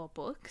Yellow Door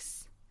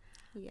Books.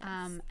 Yes.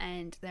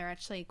 And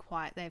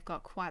they've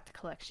got quite the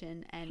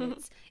collection, and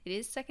it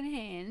is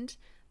secondhand,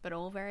 but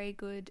all very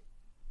good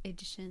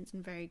editions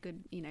and very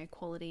good, you know,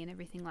 quality and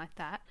everything like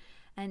that.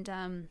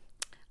 And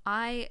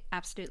I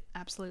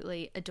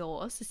absolutely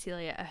adore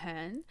Cecilia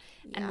Ahern,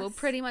 and will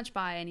pretty much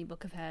buy any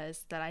book of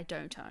hers that I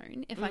don't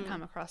own if I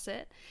come across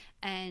it.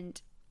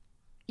 And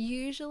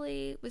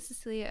usually with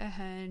Cecilia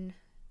Ahern,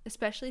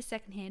 especially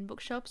secondhand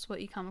bookshops,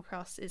 what you come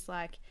across is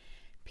like,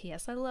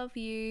 P.S. I love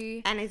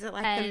you. And is it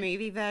like the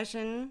movie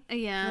version?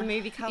 Yeah. The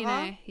movie cover? You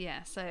know,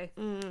 yeah, so...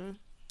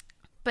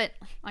 But,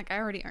 like, I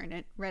already own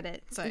it, read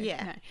it, so...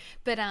 Yeah. No.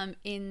 But,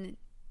 in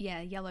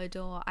Yellow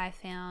Door, I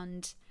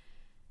found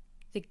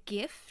The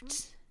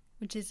Gift,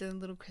 which is a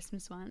little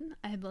Christmas one,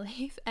 I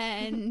believe,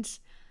 and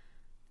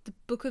The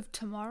Book of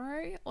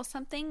Tomorrow or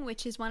something,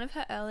 which is one of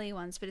her early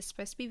ones, but it's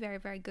supposed to be very,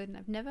 very good. And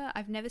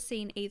I've never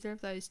seen either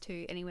of those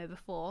two anywhere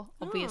before,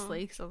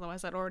 obviously, because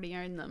otherwise I'd already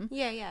own them.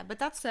 Yeah, but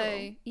that's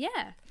cool.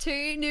 Yeah,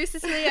 2 new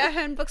Cecilia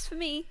Ahern books for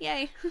me.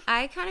 Yay.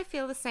 I kind of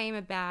feel the same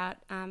about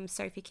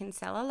Sophie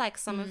Kinsella, like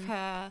some of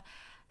her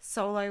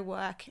solo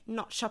work,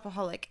 not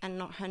Shopaholic and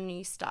not her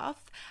new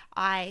stuff,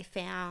 I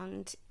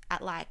found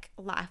at like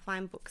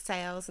Lifeline book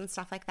sales and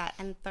stuff like that,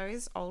 and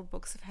those old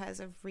books of hers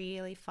are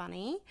really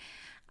funny.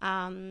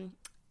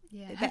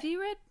 Have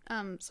you read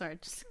sorry,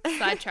 just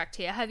sidetracked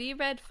here, have you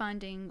read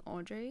Finding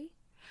Audrey?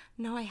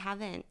 No, I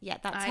haven't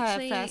yet. That's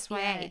her first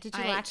way. Did you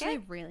like it? I actually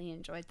really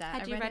enjoyed that.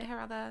 Had you read her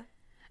other...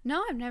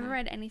 No, I've never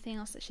read anything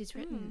else that she's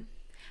written.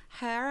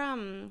 Her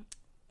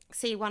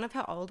see, one of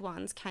her old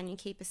ones, Can You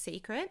Keep a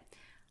Secret?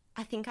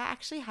 I think I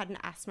actually had an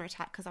asthma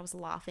attack because I was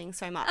laughing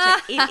so much.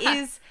 It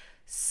is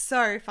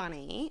so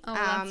funny.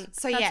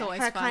 That's her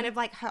fun. Kind of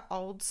like her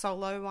old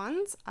solo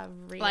ones are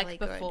really like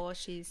good. Before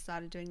she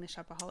started doing the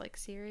Shopaholic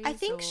series? I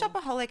think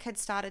Shopaholic had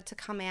started to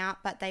come out,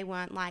 but they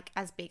weren't like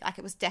as big. Like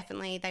it was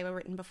definitely, they were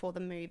written before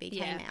the movie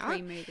came out.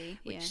 Pre-movie.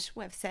 Which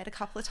we've said a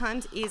couple of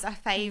times is a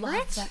favourite.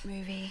 Love that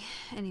movie.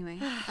 Anyway.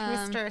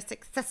 Mr.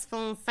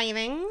 Successful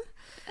Saving.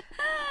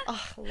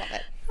 Oh, love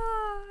it.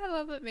 Oh, I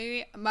love that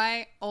movie.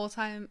 My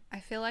all-time, I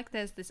feel like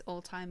there's this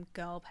all-time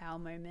girl power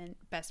moment,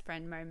 best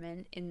friend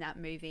moment in that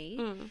movie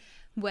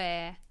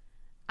where,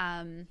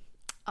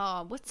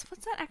 what's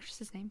that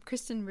actress's name?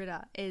 Kristen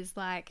Ritter is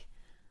like,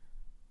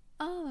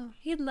 oh,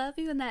 he'd love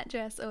you in that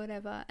dress or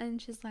whatever.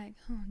 And she's like,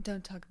 oh,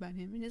 don't talk about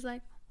him. And he's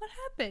like, what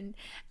happened?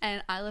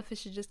 And Isla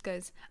Fisher just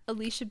goes,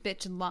 Alicia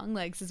bitch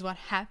Longlegs is what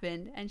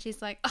happened. And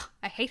she's like, oh,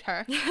 I hate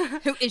her.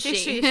 Who is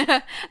she?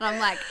 And I'm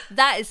like,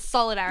 that is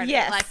solidarity.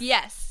 Yes. Like,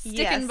 yes,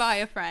 sticking by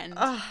a friend.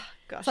 Oh,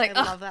 gosh, it's like,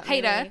 I love that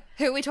hate movie. her.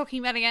 Who are we talking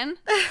about again?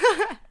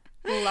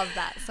 Love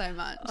that so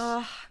much.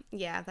 Oh,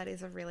 yeah, that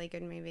is a really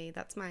good movie.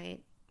 That's my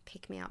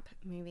pick-me-up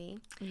movie.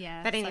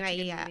 Yeah. But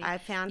anyway, I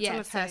found some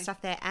of her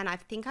stuff there. And I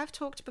think I've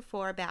talked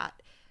before about...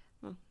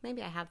 Well,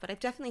 maybe I have, but I've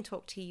definitely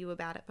talked to you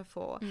about it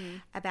before,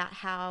 about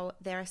how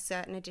there are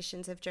certain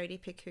editions of Jodi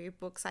Picoult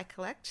books I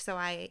collect. So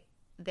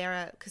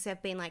because there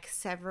have been like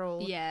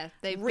several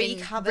they've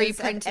recovers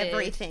been of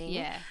everything.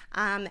 Yeah.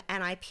 And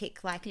I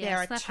pick like there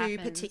are 2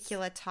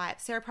 particular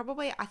types. There are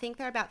probably, I think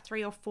there are about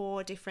 3 or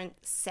 4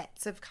 different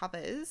sets of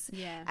covers.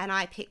 Yeah. And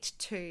I picked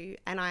 2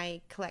 and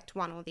I collect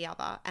one or the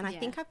other. And I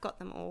think I've got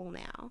them all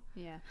now.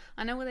 Yeah.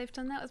 I know they've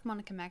done that with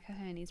Monica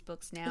McInerney's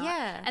books now.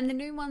 Yeah. And the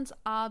new ones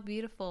are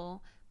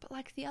beautiful. But,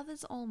 like, the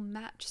others all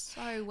match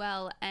so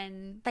well,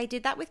 and... They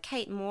did that with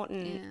Kate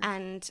Morton,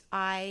 and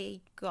I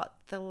got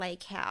the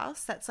Lake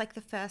House. That's, like,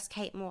 the first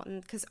Kate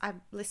Morton, because I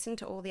listened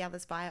to all the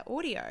others via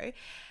audio,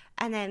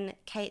 and then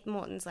Kate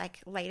Morton's, like,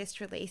 latest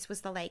release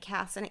was the Lake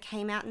House, and it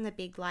came out in the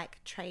big, like,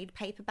 trade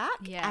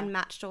paperback and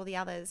matched all the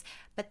others.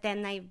 But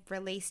then they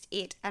released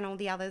it and all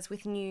the others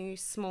with new,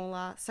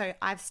 smaller... So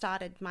I've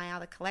started my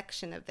other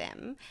collection of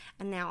them,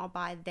 and now I'll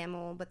buy them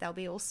all, but they'll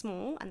be all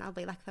small, and they'll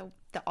be, like, the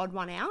odd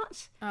one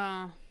out.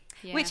 Oh,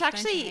 Yeah, which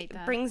actually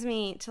brings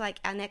me to like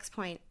our next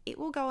point. It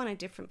will go on a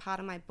different part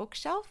of my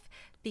bookshelf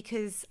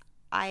because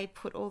I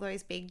put all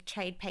those big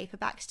trade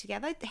paperbacks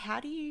together. How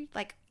do you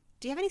like?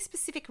 Do you have any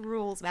specific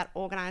rules about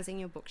organising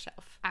your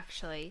bookshelf?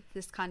 Actually,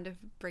 this kind of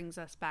brings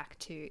us back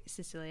to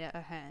Cecilia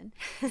Ahern.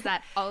 Is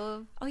that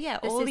all of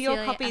all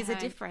your copies are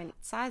different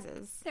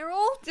sizes. They're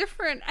all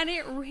different, and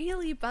it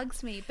really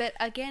bugs me. But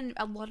again,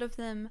 a lot of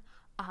them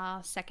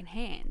are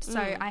secondhand. So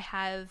I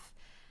have,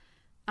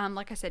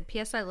 like I said,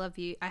 P.S. I Love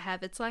You. I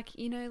have. It's like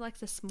like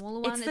the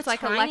smaller one. It's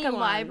like a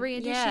library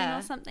edition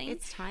or something.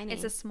 It's tiny.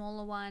 It's a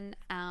smaller one.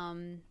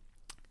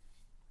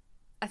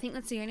 I think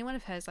that's the only one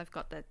of hers I've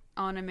got that.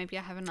 Oh no, maybe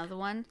I have another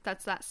one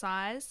that's that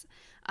size.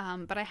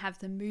 But I have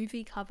the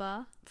movie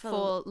cover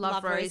for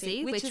Love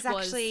Rosie, which is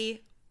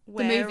actually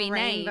the movie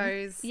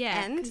Rainbows name.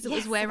 Yeah, because it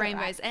was Where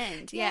Rainbows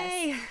End.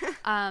 Yes.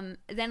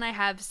 Then I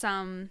have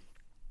some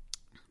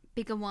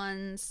bigger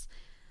ones,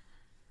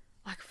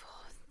 like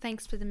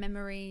Thanks for the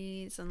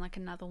Memories, and like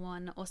another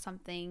one or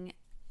something.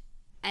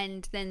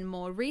 And then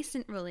more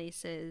recent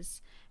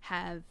releases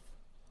have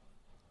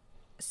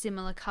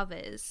similar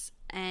covers,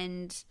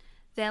 and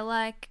they're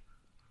like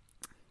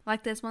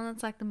there's one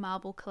that's like the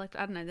Marble Collector.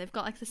 I don't know. They've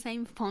got like the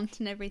same font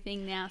and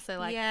everything now. So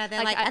like they're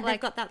and they've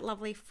got that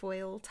lovely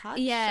foil touch.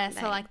 Yeah,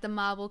 so like the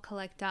Marble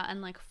Collector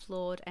and like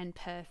Flawed and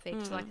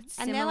Perfect. So like it's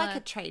similar. And they're like a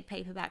trade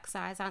paperback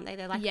size, aren't they?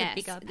 They're like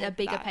the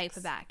bigger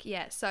paperback.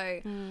 Yeah.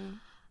 So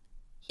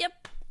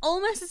yep. All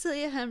my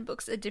Cecilia Ahern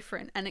books are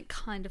different, and it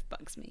kind of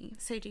bugs me.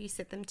 So do you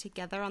set them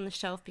together on the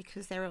shelf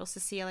because they're all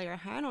Cecilia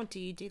Ahern, or do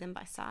you do them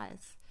by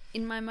size?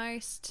 In my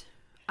most,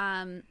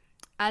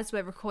 as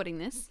we're recording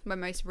this, my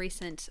most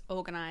recent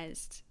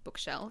organised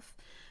bookshelf,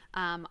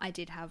 I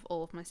did have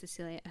all of my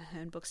Cecilia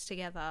Ahern books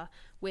together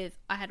with,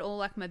 I had all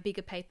like my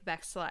bigger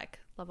paperbacks, like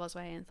Love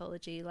Osway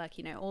Anthology, like,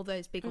 all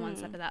those bigger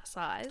ones that are that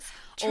size.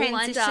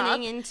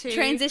 Transitioning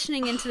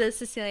into the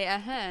Cecilia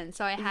Ahern.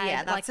 So I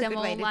had like them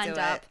all lined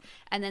up,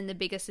 and then the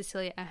bigger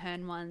Cecilia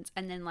Ahern ones,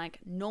 and then like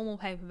normal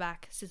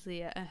paperback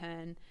Cecilia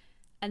Ahern,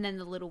 and then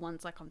the little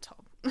ones like on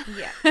top.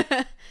 Yeah.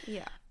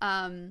 Yeah.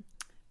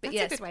 But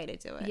that's a good way to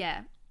do it.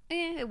 Yeah.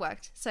 Yeah, it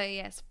worked. So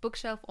yes,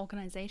 bookshelf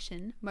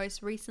organisation.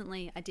 Most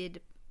recently, I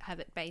did have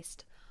it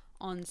based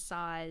on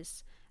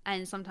size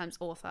and sometimes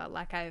author.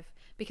 Like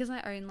because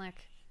I own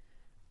like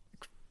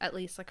at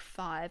least like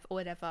 5 or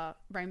whatever,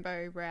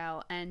 Rainbow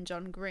Rowell and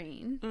John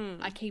Green,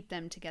 I keep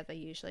them together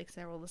usually because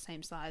they're all the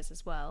same size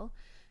as well.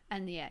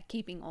 And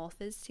keeping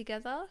authors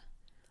together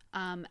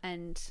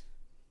and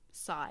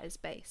size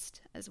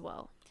based as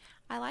well.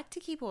 I like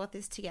to keep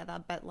authors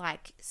together, but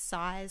like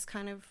size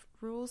kind of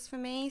rules for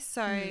me.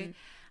 So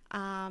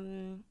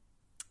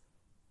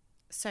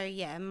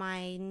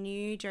my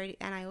new Jodie,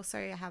 and I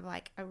also have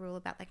like a rule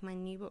about like my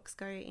new books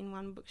go in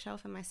one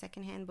bookshelf and my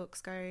secondhand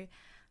books go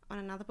on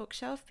another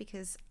bookshelf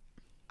because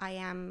I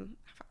have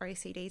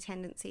OCD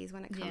tendencies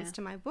when it comes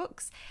to my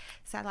books.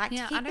 So I like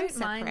to keep them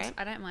separate.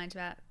 I don't mind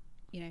about,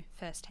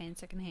 first hand,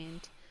 second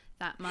hand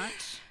that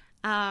much.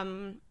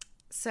 I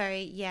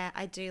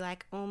do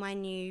like all my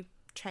new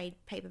trade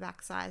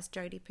paperback size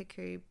Jodi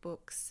Picoult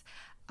books.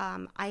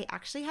 I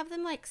actually have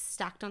them like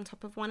stacked on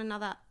top of one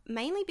another,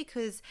 mainly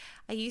because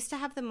I used to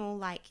have them all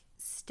like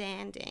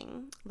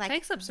standing, like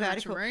takes up so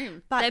vertical. Much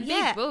room. But they're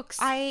big books.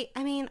 I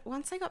mean,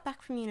 once I got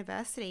back from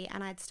university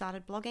and I'd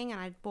started blogging and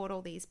I'd bought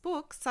all these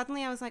books,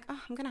 suddenly I was like,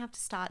 I'm gonna have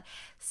to start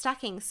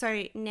stacking.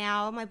 So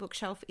now my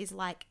bookshelf is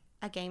like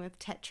a game of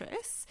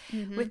Tetris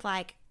with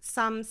like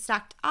some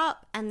stacked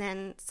up and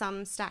then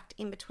some stacked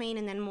in between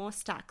and then more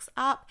stacks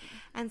up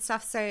and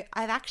stuff. So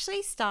I've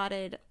actually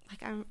started,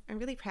 like, I'm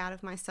really proud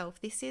of myself.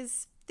 This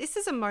is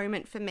a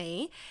moment for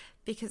me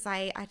because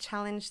I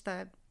challenged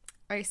the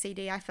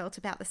OCD I felt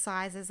about the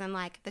sizes, and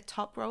like the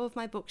top row of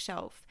my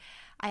bookshelf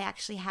I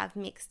actually have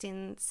mixed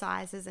in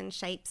sizes and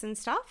shapes and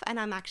stuff, and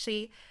I'm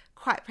actually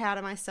quite proud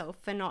of myself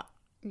for not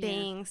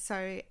being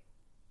so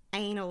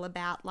anal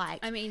about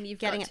like you've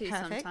getting got to it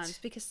perfect sometimes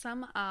because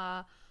some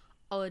are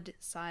odd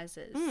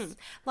sizes.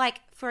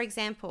 Like for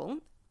example,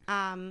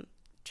 trying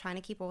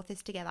to keep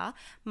authors together,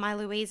 my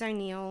Louise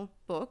O'Neill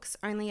books,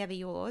 Only Ever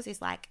Yours,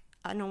 is like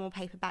a normal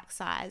paperback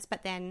size,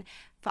 but then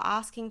for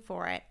asking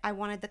for it, I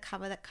wanted the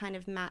cover that kind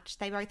of matched.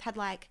 They both had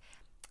like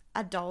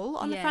a doll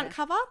on the front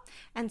cover,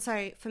 and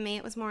so for me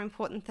it was more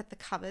important that the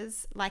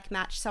covers like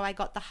match, so I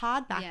got the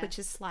hardback which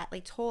is slightly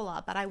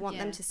taller, but I want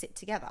them to sit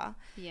together.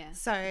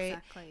 So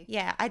exactly.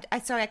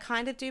 I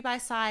kind of do by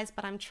size,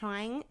 but I'm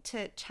trying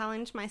to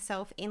challenge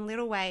myself in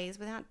little ways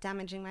without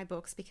damaging my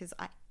books because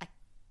I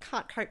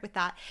can't cope with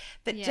that,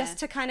 but just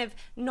to kind of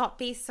not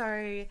be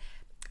so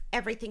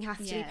everything has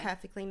to be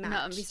perfectly matched.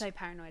 Not be so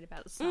paranoid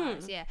about the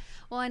size.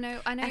 Well, I know.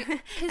 And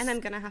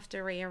I'm going to have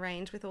to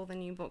rearrange with all the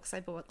new books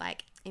I bought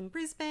like in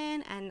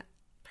Brisbane, and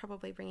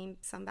probably bringing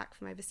some back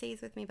from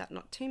overseas with me, but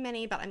not too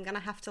many, but I'm going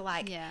to have to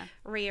like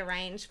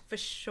rearrange for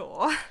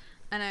sure.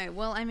 I know.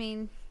 Well, I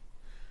mean,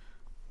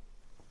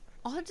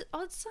 odd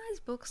size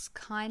books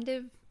kind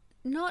of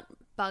not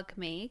bug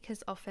me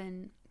because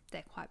often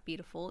they're quite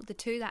beautiful. The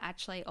two that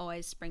actually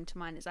always spring to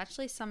mind is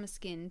actually Summer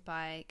Skin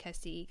by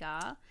Kirsty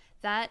Egar.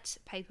 That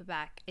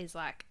paperback is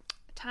like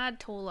a tad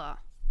taller.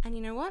 And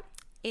you know what?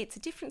 It's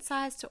a different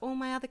size to all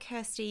my other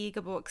Kirsty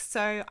Egar books,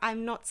 so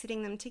I'm not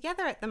sitting them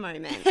together at the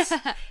moment.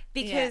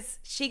 Because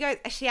she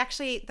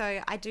actually,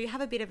 though, I do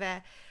have a bit of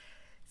a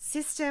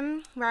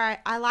system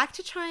where I like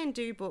to try and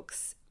do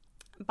books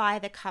by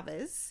the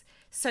covers.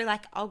 So,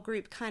 like, I'll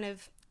group kind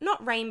of,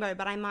 not rainbow,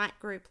 but I might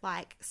group,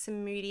 like,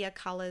 some moodier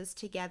colours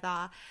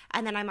together,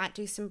 and then I might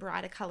do some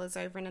brighter colours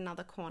over in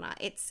another corner.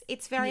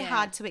 It's very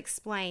hard to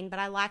explain, but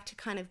I like to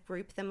kind of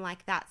group them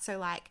like that. So,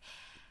 like,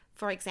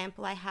 for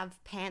example, I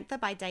have Panther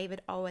by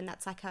David Owen.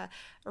 That's like a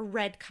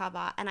red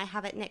cover. And I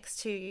have it next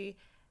to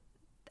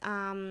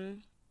The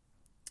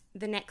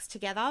Next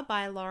Together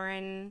by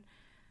Lauren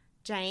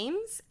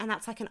James. And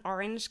that's like an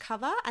orange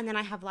cover. And then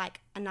I have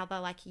like another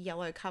like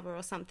yellow cover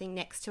or something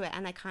next to it.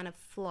 And they kind of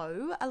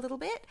flow a little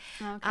bit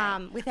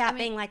without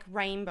being like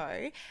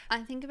rainbow.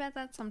 I think about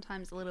that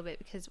sometimes a little bit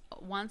because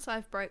once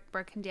I've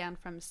broken down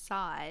from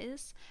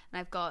size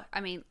and I've got,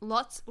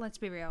 lots, let's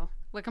be real.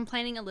 We're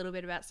complaining a little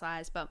bit about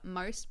size, but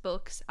most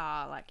books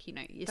are like, your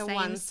the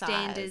same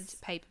standard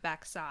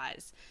paperback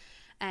size.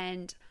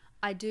 And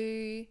I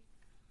do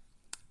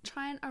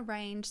try and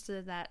arrange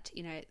so that,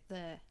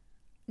 the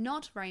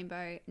not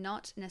rainbow,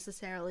 not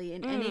necessarily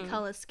in any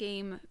colour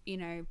scheme,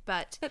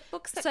 but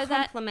books that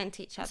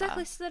complement each other.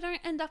 Exactly, so they don't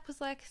end up with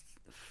like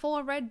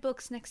 4 red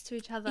books next to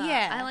each other.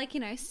 Yeah. I like,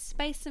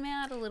 space them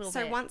out a little bit.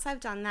 So once I've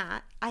done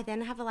that, I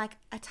then have a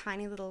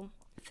tiny little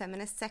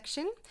feminist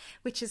section,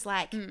 which is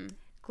like...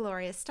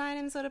 Gloria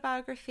Steinem's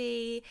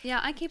autobiography.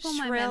 Yeah, I keep all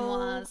my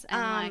memoirs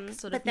and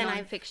sort of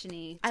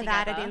non-fiction-y I've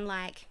added in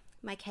like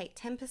my Kate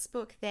Tempest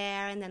book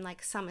there, and then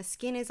like Summer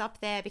Skin is up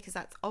there because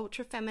that's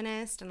ultra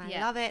feminist and I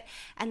love it.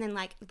 And then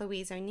like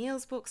Louise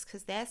O'Neill's books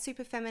because they're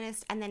super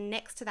feminist. And then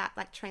next to that,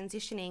 like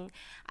transitioning,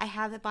 I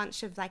have a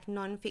bunch of like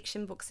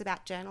non-fiction books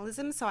about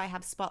journalism. So I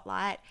have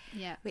Spotlight,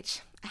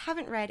 which I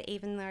haven't read,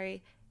 even though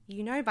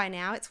by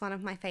now it's one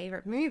of my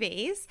favorite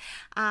movies,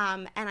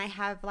 and I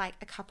have like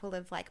a couple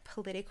of like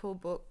political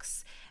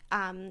books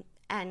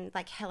and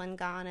like Helen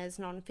Garner's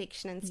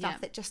nonfiction and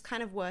stuff that just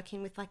kind of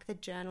working with like the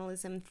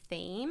journalism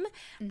theme,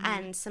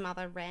 and some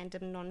other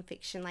random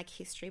nonfiction like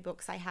history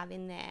books I have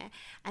in there,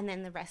 and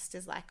then the rest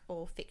is like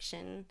all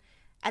fiction.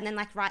 And then,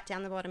 like, right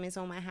down the bottom is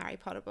all my Harry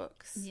Potter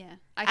books. Yeah.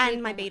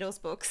 And my Beatles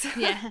books.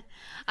 Yeah.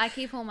 I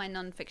keep all my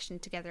non-fiction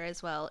together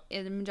as well.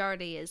 The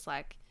majority is,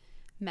 like,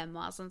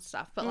 memoirs and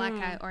stuff. But like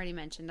I already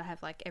mentioned, I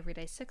have, like,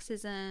 Everyday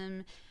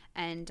Sexism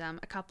and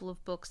a couple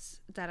of books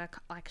that are,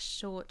 like,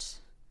 short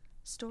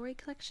story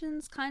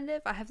collections, kind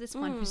of. I have this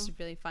one which is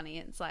really funny.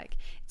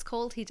 It's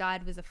called He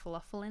Died with a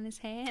Falafel in His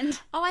Hand.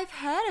 Oh, I've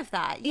heard of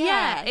that.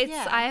 Yeah.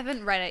 I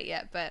haven't read it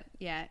yet, but,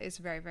 yeah, it's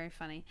very, very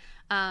funny.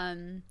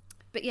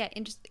 But yeah,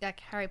 like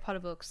Harry Potter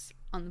books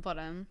on the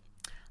bottom.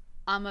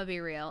 I'm gonna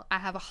be real. I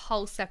have a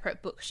whole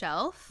separate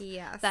bookshelf.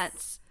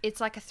 Yes. It's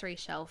like a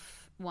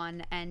 3-shelf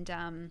one,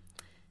 and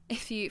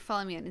if you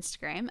follow me on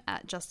Instagram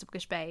at Just a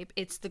Bookish Babe,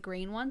 it's the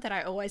green one that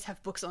I always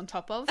have books on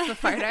top of for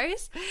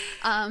photos.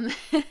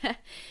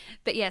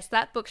 But yes,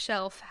 that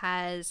bookshelf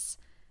has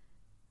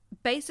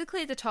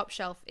basically the top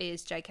shelf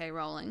is J.K.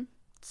 Rowling.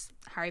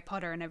 Harry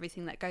Potter and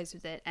everything that goes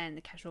with it, and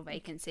The Casual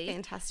Vacancy,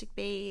 Fantastic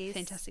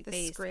Beasts,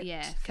 the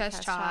script,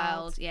 Cursed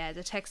Child,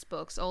 the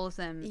textbooks, all of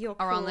them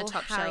are on the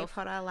top Harry shelf.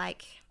 Potter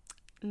like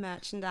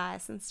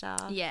merchandise and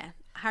stuff. Yeah,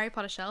 Harry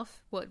Potter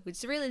shelf.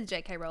 It's really the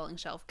J.K. Rowling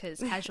shelf because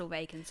Casual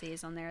Vacancy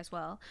is on there as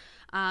well.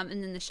 And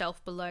then the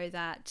shelf below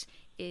that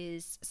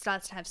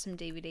starts to have some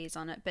DVDs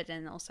on it, but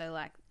then also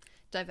like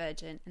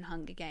Divergent and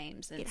Hunger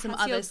Games and some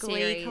other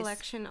series. Glee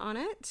collection on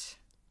it.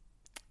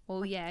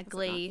 Well, yeah,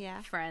 Glee,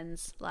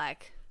 Friends,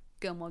 like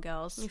Gilmore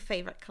Girls. Your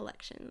favourite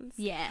collections.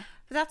 Yeah.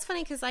 But that's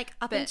funny because, like,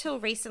 until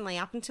recently,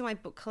 up until my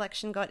book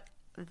collection got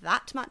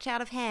that much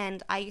out of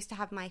hand, I used to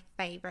have my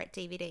favourite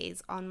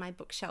DVDs on my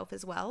bookshelf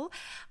as well.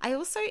 I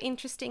also,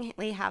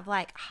 interestingly, have,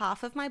 like,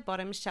 half of my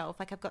bottom shelf.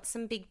 Like, I've got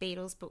some big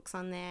Beatles books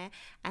on there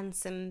and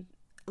some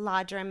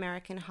larger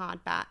American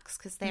hardbacks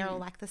because they're all,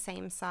 like, the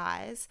same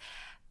size.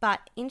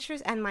 But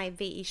and my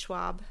V.E.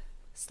 Schwab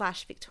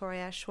 /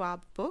 Victoria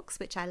Schwab books,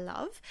 which I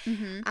love.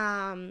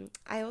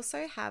 I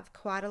also have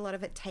quite a lot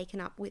of it taken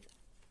up with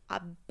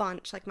a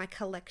bunch, like my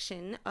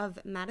collection of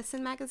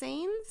Madison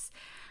magazines,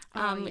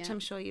 which I'm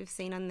sure you've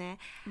seen on there.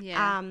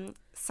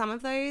 Some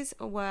of those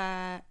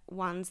were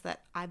ones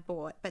that I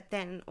bought, but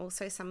then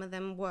also some of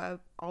them were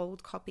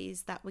old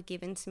copies that were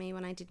given to me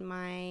when I did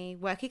my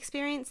work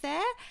experience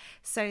there.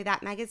 So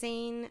that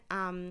magazine,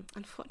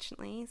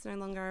 unfortunately, is no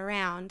longer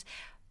around.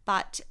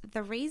 But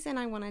the reason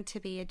I wanted to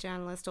be a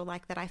journalist, or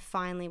like that I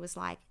finally was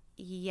like,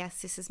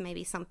 yes, this is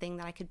maybe something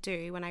that I could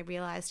do when I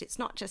realised it's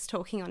not just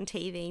talking on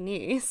TV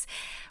news,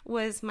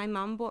 was my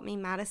mum bought me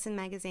Madison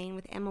magazine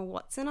with Emma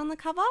Watson on the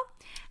cover.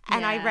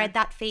 And I read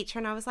that feature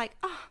and I was like,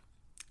 oh,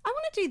 I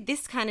want to do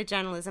this kind of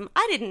journalism.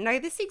 I didn't know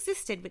this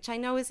existed, which I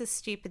know is a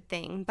stupid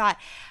thing. But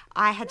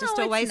I had just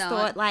always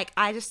thought, like,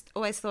 I just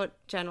always thought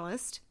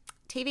journalist,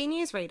 TV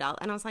newsreader.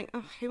 And I was like,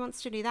 oh, who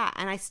wants to do that?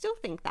 And I still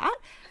think that.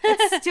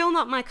 It's still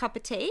not my cup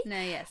of tea. No,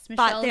 yes.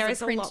 Michelle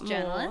is a print lot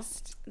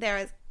journalist. More. There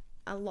is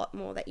a lot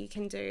more that you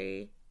can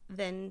do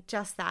than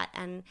just that.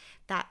 And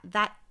that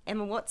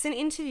Emma Watson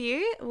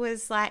interview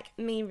was like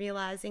me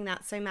realizing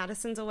that. So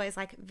Madison's always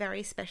like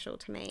very special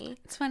to me.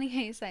 It's funny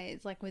how you say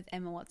it's like with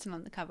Emma Watson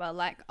on the cover.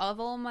 Like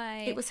of all my...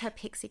 It was her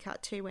pixie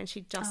cut too when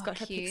she just got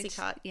her pixie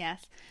cut.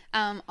 Yes.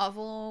 Of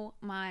all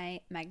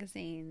my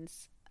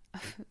magazines,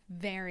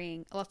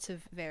 lots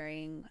of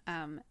varying,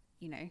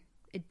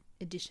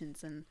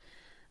 editions and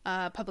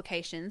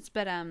publications.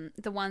 But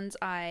the ones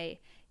I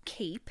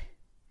keep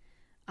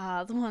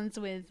are the ones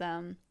with...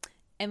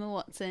 Emma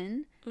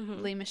Watson,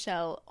 Lea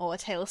Michele, or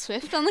Taylor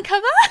Swift on the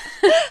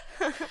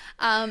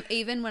cover.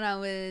 Even when I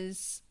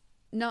was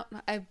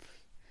I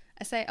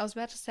was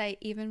about to say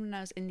even when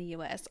I was in the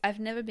US. I've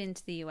never been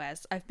to the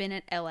US. I've been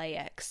at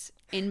LAX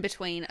in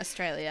between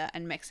Australia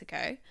and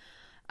Mexico.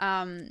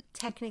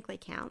 Technically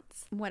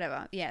counts.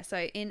 Whatever. Yeah.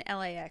 So in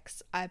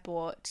LAX, I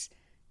bought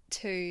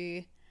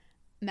 2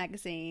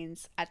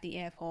 magazines at the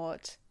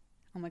airport.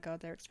 Oh my God,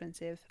 they're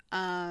expensive.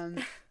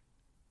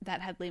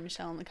 That had Lea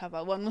Michele on the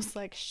cover. One was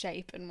like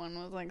Shape and one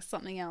was like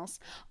something else.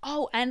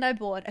 Oh, and I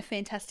bought a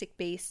Fantastic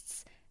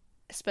Beasts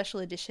special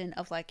edition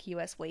of like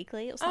US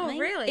Weekly or something. Oh,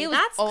 really? It was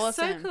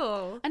awesome. So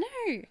cool. I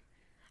know.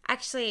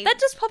 Actually, that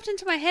just popped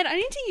into my head. I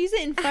need to use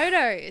it in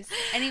photos.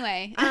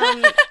 Anyway.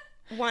 I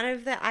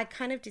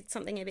kind of did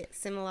something a bit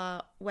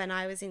similar when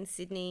I was in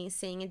Sydney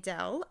seeing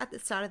Adele at the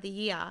start of the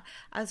year.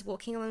 I was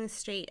walking along the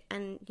street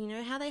and you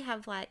know how they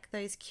have like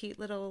those cute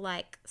little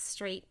like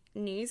street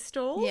news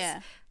stalls?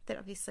 Yeah. That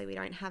obviously we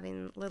don't have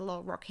in little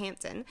old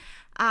Rockhampton.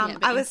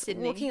 I was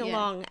walking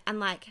along and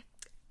like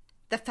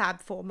the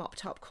Fab Four mop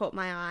top caught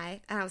my eye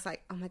and I was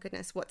like, oh my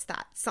goodness, what's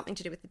that? Something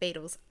to do with the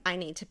Beatles. I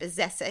need to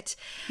possess it.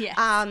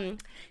 Yeah.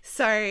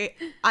 So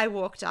I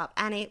walked up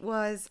and it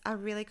was a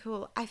really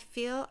cool, I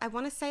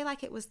want to say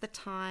like it was the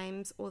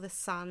Times or the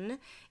Sun.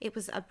 It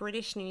was a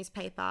British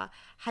newspaper,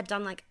 had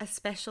done like a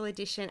special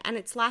edition and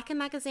it's like a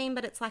magazine,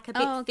 but it's like a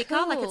bit thicker.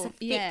 Cool. Like it's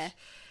a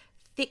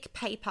thick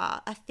paper,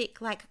 a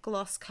thick like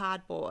gloss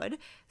cardboard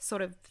sort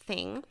of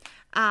thing.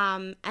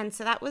 And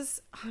so that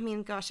was, I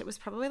mean, gosh, it was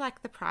probably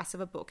like the price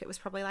of a book. It was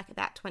probably like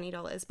about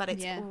 $20, but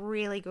it's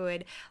really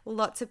good.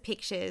 Lots of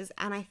pictures.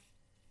 And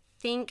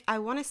I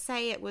want to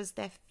say it was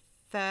their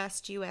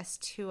first US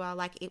tour.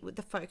 Like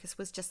the focus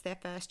was just their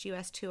first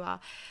US tour.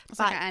 It's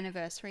like an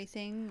anniversary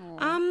thing?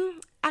 Or?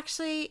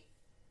 Actually,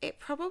 it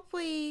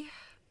probably...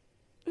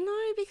 No,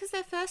 because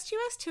their first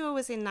US tour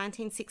was in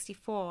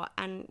 1964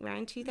 and we're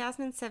in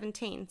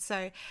 2017.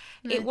 So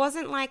it was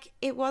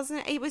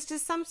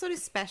just some sort of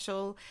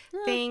special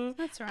thing.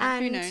 That's right.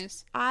 And who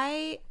knows?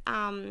 I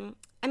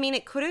mean,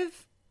 it could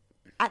have,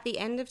 at the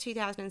end of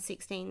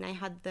 2016, they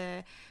had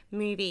the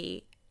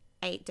movie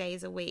 8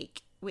 Days a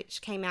Week,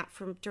 which came out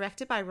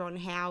directed by Ron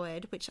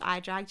Howard, which I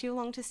dragged you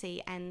along to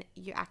see and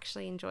you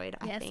actually enjoyed,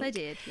 I think. Yes, I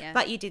did, yeah.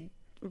 But you did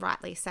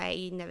rightly say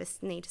you never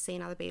need to see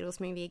another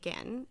Beatles movie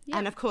again. Yep.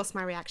 And of course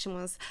my reaction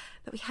was,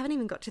 but we haven't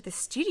even got to the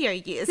studio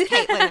years,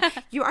 Caitlin.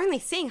 You're only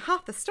seeing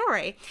half the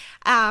story.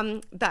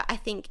 But I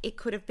think it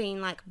could have been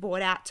like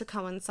brought out to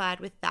coincide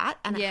with that,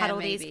 and it had all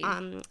these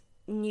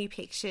new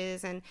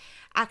pictures, and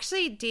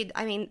actually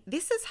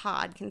this is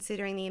hard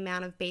considering the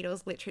amount of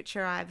Beatles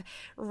literature I've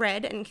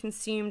read and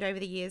consumed over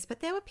the years,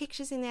 but there were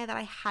pictures in there that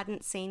I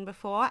hadn't seen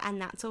before,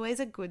 and that's always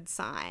a good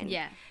sign.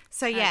 Yeah.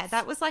 So yeah,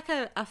 that was like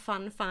a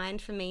fun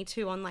find for me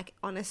too,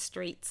 on a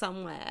street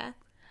somewhere.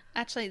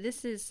 Actually,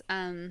 this is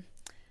a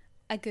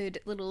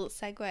good little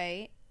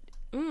segue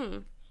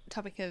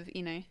topic of,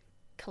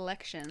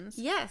 collections.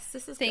 Yes,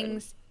 this is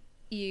things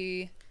good.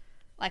 You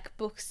like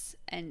books,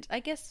 and I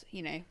guess,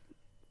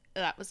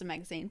 that was a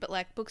magazine, but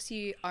like books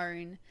you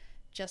own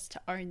just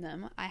to own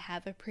them. I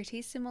have a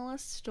pretty similar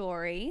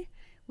story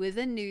with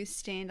a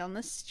newsstand on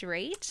the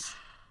street.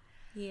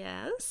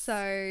 Yes.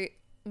 So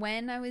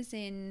when I was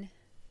in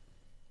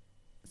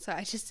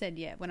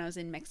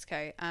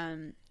Mexico, I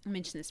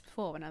mentioned this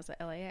before when I was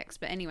at LAX,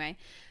 but anyway,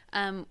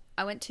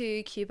 I went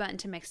to Cuba and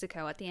to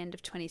Mexico at the end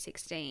of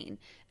 2016,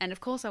 and of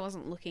course I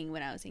wasn't looking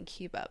when I was in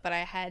Cuba, but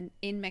I had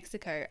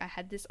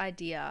this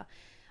idea.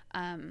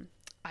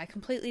 I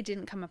completely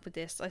didn't come up with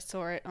this. I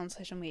saw it on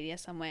social media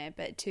somewhere,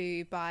 but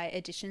to buy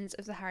editions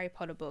of the Harry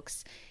Potter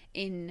books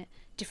in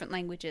different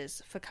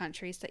languages for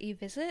countries that you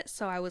visit.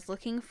 So I was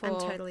looking for... I'm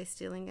totally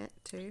stealing it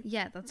too.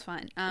 Yeah, that's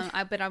fine.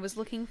 But I was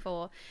looking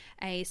for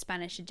a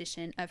Spanish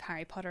edition of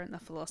Harry Potter and the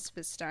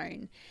Philosopher's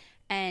Stone.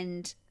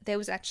 And there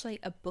was actually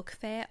a book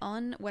fair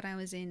on when I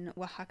was in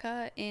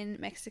Oaxaca in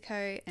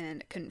Mexico,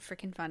 and couldn't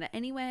freaking find it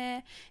anywhere.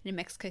 And in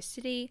Mexico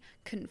City,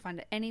 couldn't find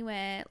it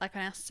anywhere. Like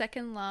on our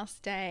second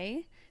last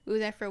day, we were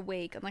there for a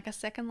week. On like a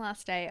second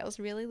last day, I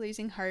was really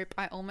losing hope.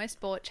 I almost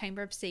bought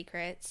Chamber of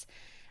Secrets.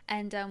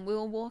 And we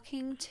were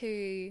walking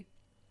to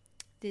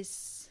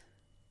this...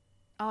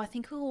 Oh, I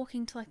think we were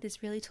walking to like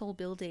this really tall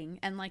building,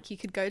 and like you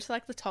could go to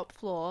like the top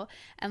floor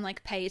and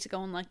like pay to go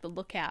on like the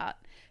lookout.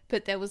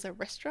 But there was a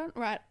restaurant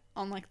right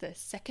on like the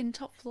second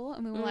top floor,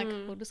 and we were like,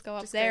 we'll just go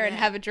up there and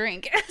have a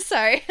drink.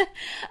 So,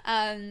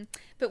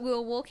 but we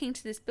were walking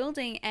to this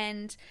building,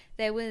 and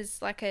there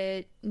was like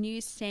a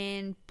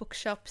newsstand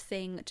bookshop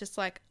thing just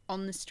like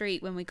on the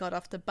street when we got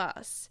off the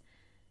bus.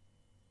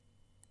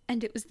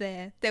 And it was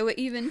there. There were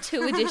even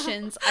 2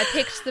 editions. I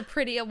picked the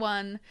prettier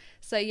one.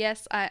 So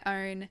yes, I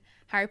own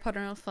Harry Potter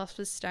and the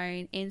Philosopher's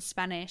Stone in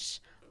Spanish,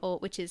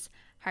 which is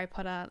Harry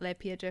Potter, Le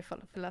Piedra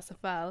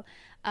Filosofal.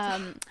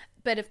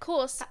 But of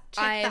course,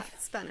 that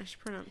Spanish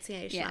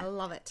pronunciation. Yeah. I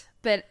love it.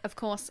 But of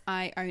course,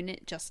 I own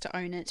it just to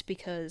own it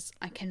because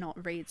I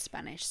cannot read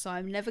Spanish. So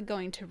I'm never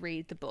going to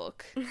read the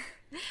book.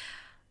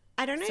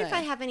 I don't know if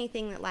I have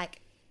anything that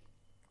like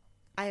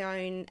I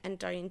own and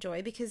don't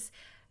enjoy, because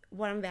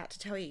what I'm about to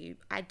tell you,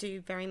 I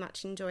do very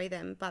much enjoy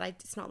them, but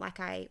it's not like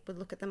I would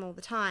look at them all the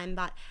time.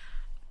 But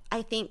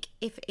I think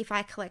if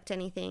I collect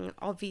anything,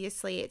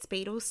 obviously it's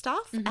Beatles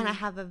stuff, and I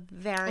have a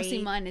very...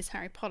 see, mine is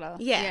Harry Potter.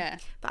 Yeah.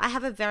 But I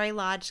have a very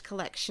large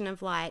collection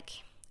of like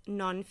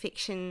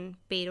non-fiction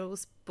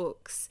Beatles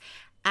books.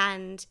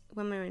 And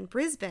when we were in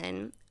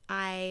Brisbane,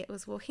 I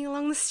was walking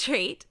along the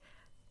street.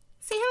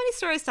 See how many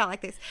stories start like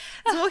this?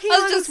 I was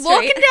just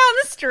walking down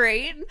the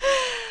street.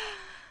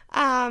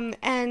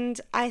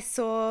 And I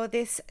saw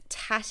this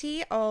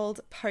tatty old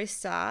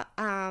poster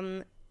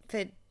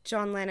for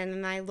John Lennon,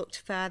 and I looked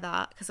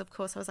further because, of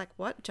course, I was like,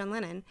 what? John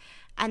Lennon?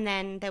 And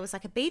then there was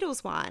like a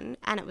Beatles one,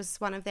 and it was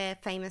one of their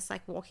famous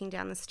like walking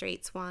down the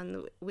streets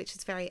one, which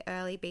is very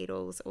early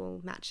Beatles,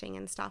 all matching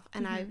and stuff.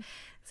 And I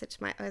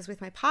was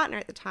with my partner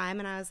at the time,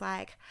 and I was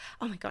like,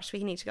 oh my gosh,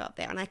 we need to go up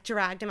there. And I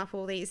dragged him up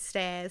all these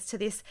stairs to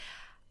this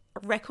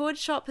record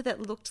shop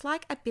that looked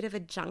like a bit of a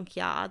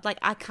junkyard. Like,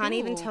 I can't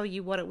even tell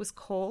you what it was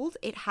called.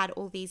 It had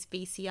all these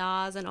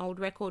VCRs and old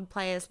record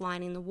players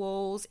lining the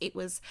walls. It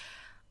was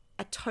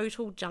a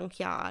total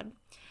junkyard.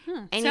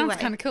 Anyway, sounds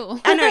kind of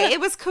cool. I know, it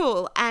was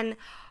cool. And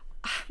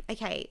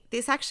okay,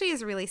 this actually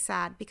is really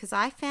sad because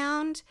I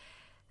found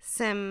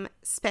some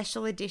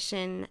special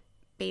edition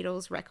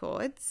Beatles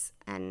records,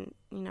 and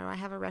you know, I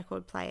have a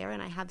record player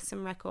and I have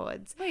some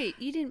records. Wait,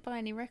 you didn't buy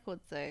any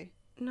records though?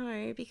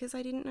 No, because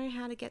I didn't know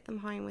how to get them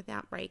home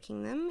without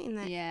breaking them in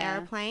the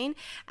airplane,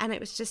 and it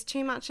was just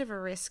too much of a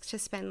risk to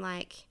spend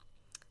like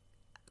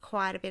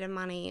quite a bit of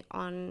money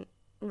on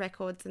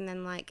records and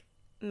then like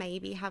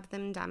maybe have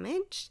them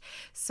damaged.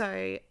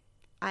 So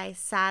I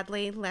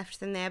sadly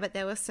left them there, but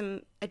there were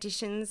some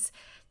editions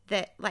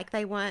that like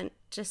they weren't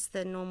just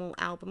the normal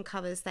album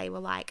covers, they were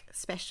like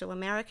special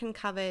American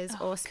covers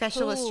or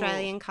special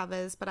Australian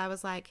covers, but I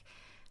was like,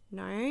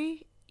 no,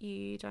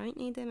 you don't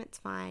need them, it's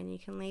fine, you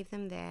can leave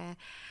them there.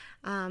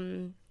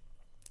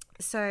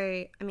 So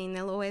I mean,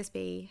 there'll always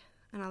be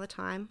another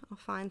time, I'll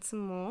find some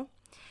more.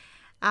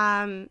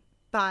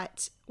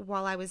 But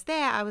while I was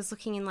there, I was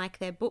looking in like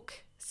their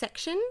book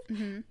section,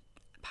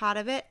 part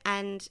of it,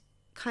 and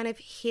kind of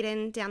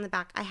hidden down the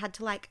back, I had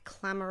to like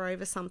clamber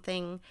over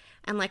something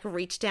and like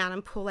reach down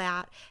and pull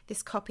out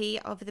this copy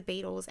of the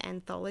Beatles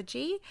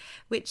anthology,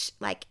 which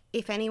like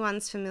if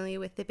anyone's familiar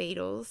with the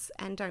Beatles,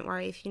 and don't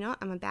worry if you're not,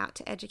 I'm about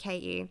to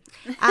educate you.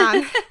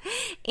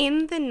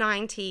 In the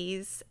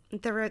 90s,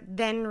 the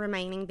then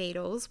remaining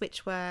Beatles,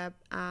 which were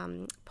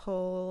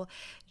Paul,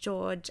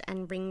 George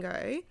and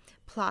Ringo,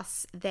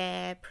 plus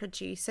their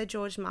producer,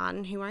 George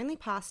Martin, who only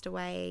passed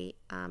away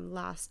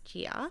last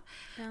year,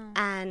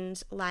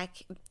 and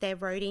like their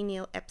roadie,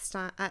 Neil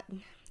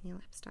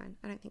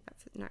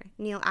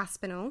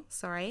Aspinall,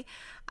 sorry,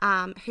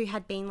 who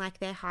had been like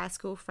their high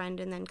school friend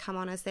and then come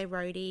on as their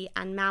roadie,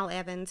 and Mal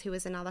Evans, who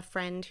was another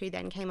friend who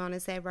then came on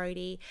as their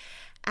roadie,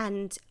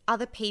 and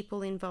other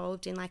people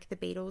involved in like the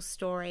Beatles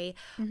story,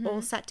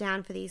 all sat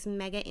down for these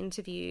mega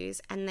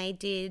interviews, and they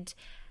did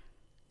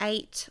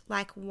 8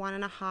 like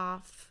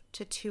 1.5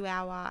 to 2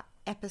 hour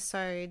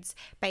episodes,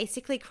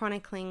 basically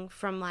chronicling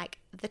from like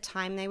the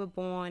time they were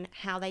born,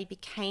 how they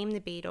became the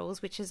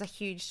Beatles, which is a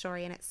huge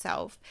story in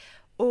itself,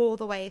 all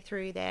the way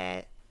through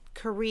their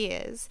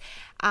careers,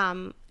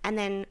 and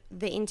then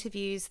the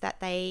interviews that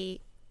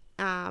they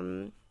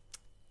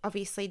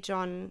obviously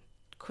John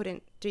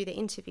couldn't do the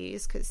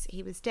interviews because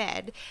he was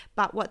dead,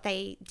 but what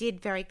they did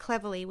very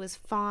cleverly was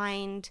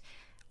find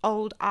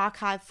old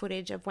archive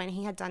footage of when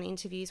he had done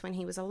interviews when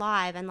he was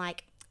alive, and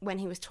like when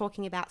he was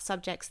talking about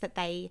subjects that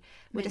they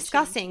were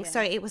discussing.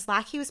 So it was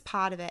like he was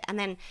part of it. And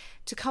then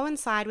to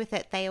coincide with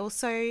it, they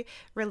also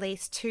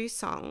released 2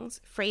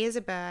 songs, Free as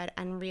a Bird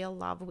and Real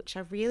Love, which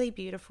are really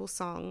beautiful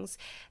songs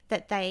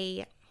that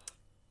the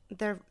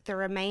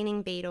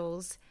remaining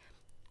Beatles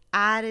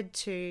added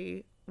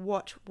to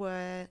what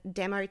were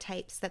demo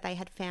tapes that they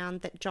had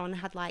found that John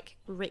had like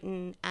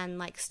written and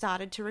like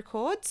started to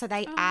record. So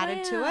they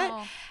added to it,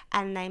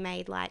 and they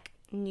made like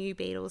new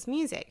Beatles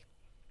music.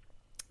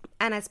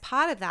 And as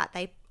part of that,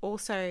 they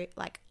also,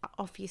 like,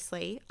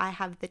 obviously, I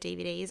have the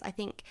DVDs. I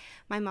think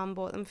my mum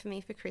bought them for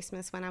me for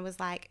Christmas when I was,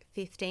 like,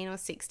 15 or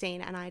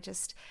 16. And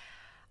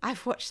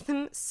I've watched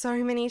them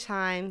so many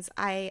times.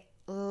 I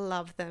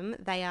love them.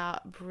 They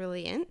are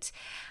brilliant.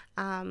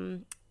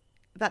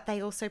 But they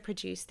also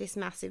produced this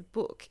massive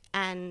book.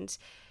 And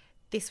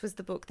this was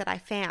the book that I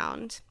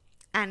found.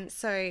 And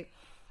so,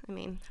 I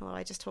mean, hello,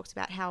 I just talked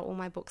about how all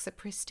my books are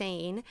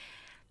pristine.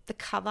 The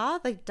cover,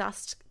 the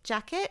dust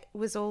jacket,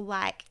 was all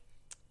like,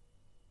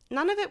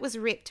 none of it was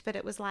ripped, but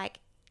it was like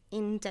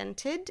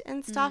indented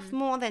and stuff,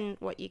 more than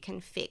what you can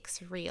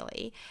fix,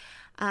 really.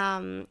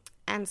 And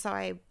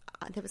so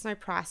there was no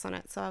price on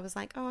it. So I was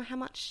like, oh, how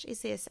much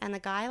is this? And the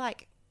guy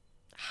like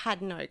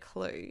had no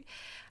clue.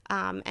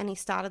 And he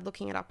started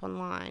looking it up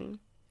online.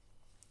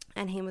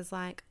 And he was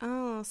like,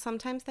 oh,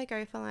 sometimes they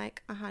go for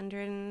like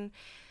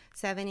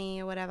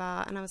 170 or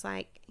whatever. And I was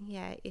like,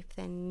 yeah, if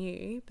they're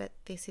new, but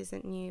this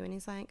isn't new. And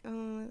he's like,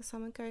 oh,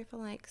 some would go for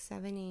like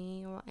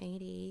 70 or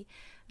 80.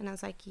 And I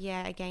was like,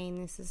 yeah,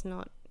 again, this is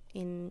not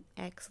in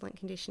excellent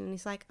condition. And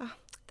he's like, oh,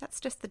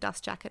 that's just the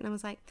dust jacket. And I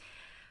was like,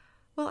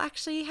 well,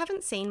 actually, you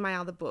haven't seen my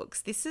other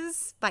books. This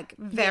is like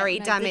very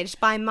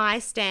damaged by my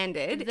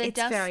standard. It's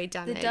very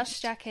damaged. The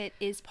dust jacket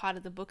is part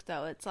of the book,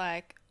 though. It's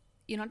like,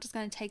 you're not just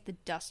going to take the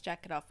dust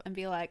jacket off and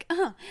be like,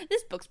 oh,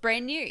 this book's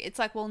brand new. It's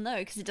like, well, no,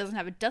 because it doesn't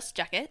have a dust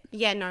jacket.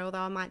 Yeah, no, although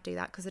I might do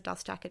that because the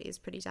dust jacket is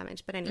pretty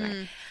damaged. But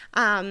anyway.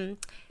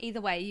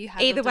 Either way, you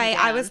have. Either way,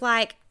 I was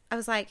like,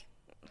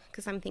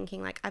 because I'm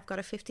thinking like, I've got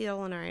a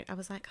 $50 note. I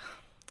was like, oh,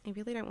 I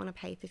really don't want to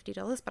pay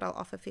 $50, but I'll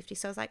offer 50.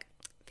 So I was like,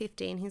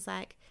 50. And he's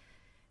like,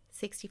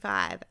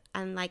 65.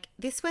 And like,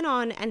 this went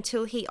on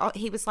until he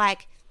was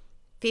like,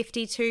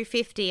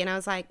 52.50. And I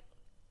was like,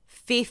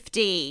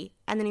 50.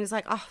 And then he was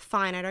like, oh,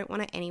 fine, I don't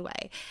want it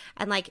anyway,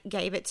 and like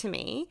gave it to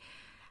me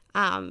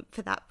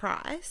for that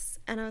price.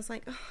 And I was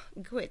like, oh,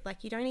 good,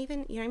 like you don't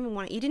even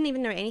want it, you didn't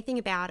even know anything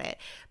about it.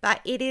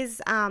 But it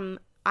is I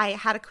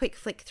had a quick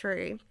flick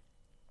through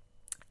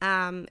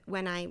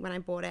when I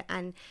bought it,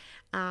 and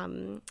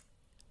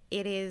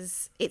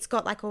it's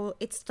got like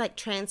it's like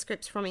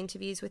transcripts from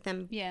interviews with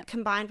them,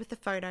 combined with the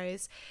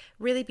photos.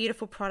 Really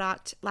beautiful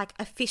product, like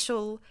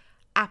official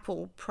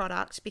Apple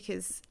product,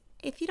 because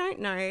if you don't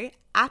know,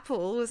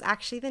 Apple was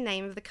actually the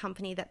name of the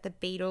company that the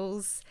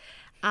Beatles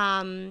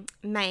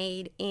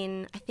made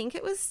in, I think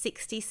it was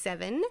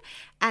 1967.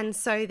 And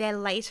so their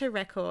later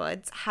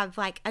records have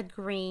like a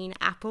green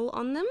apple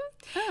on them.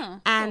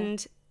 Oh, and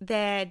cool.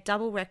 Their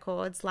double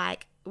records,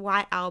 like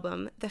White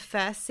Album, the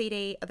first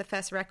CD or the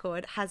first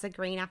record has a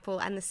green apple,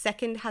 and the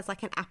second has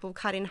like an apple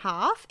cut in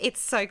half. It's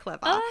so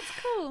clever. Oh, that's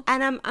cool.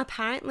 And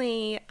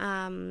apparently,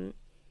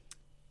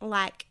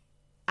 like,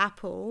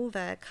 Apple,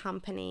 the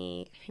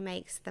company who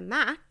makes the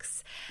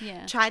Macs,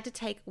 tried to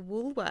take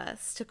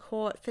Woolworths to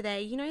court for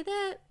their,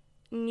 their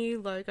new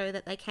logo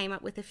that they came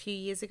up with a few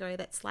years ago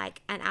that's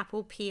like an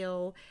apple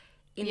peel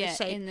in the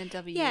shape. In the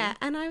W. Yeah,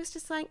 and I was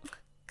just like,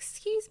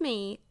 excuse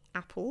me,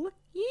 Apple,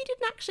 you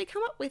didn't actually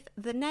come up with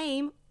the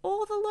name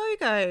or the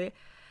logo.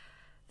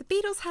 The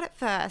Beatles had it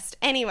first.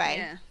 Anyway.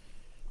 Yeah.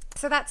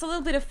 So that's a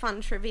little bit of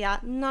fun trivia.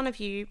 None of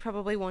you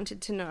probably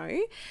wanted to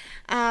know.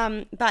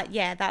 But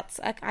yeah,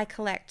 I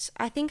collect.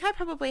 I think I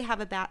probably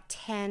have about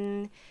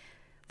 10.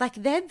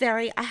 Like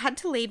I had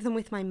to leave them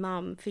with my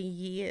mum for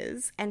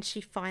years, and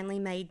she finally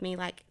made me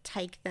like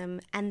take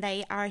them, and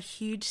they are a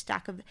huge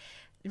stack of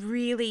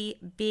really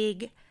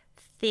big,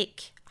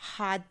 thick,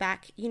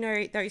 hardback,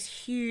 those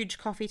huge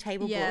coffee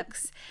table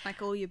books.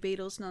 Like all your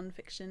Beatles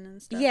nonfiction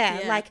and stuff.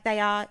 Yeah, like they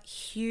are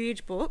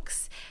huge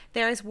books.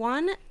 There is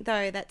one,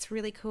 though, that's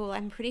really cool.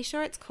 I'm pretty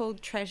sure it's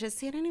called Treasures.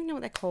 See, I don't even know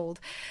what they're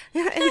called.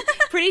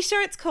 Pretty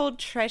sure it's called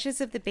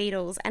Treasures of the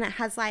Beatles, and it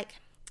has like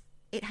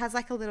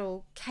a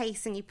little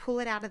case, and you pull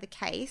it out of the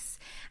case,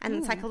 and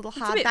it's like a little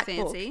hardback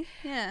book.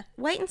 Yeah.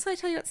 Wait until I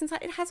tell you what's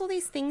inside. It has all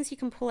these things you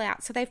can pull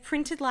out. So they've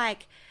printed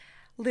like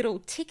little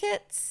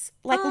tickets,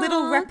 like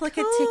little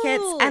replica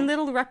tickets, and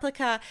little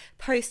replica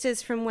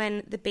posters from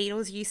when the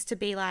Beatles used to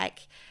be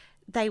like,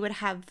 they would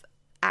have,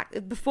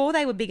 before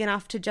they were big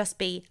enough to just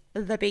be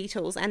the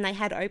Beatles and they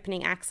had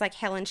opening acts like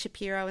Helen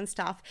Shapiro and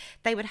stuff,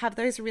 they would have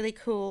those really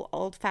cool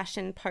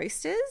old-fashioned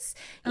posters,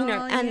 so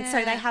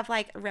they have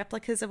like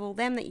replicas of all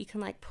them that you can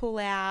like pull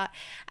out,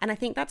 and I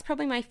think that's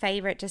probably my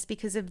favorite just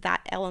because of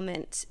that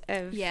element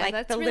of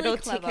like the really little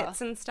clever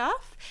tickets and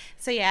stuff.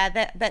 So yeah,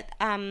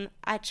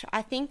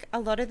 I think a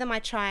lot of them I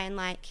try and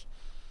like,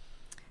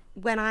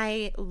 when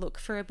I look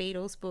for a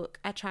Beatles book,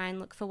 I try and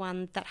look for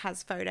one that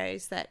has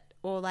photos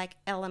or like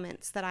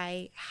elements that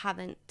I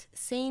haven't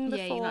seen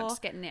before. Yeah, you're not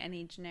just getting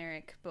any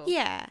generic book.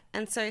 Yeah,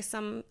 and so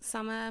some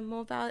are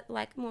more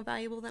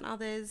valuable than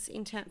others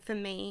for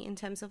me in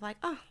terms of like,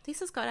 oh,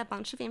 this has got a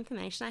bunch of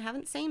information I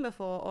haven't seen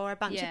before, or a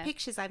bunch of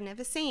pictures I've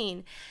never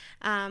seen,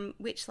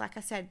 which, like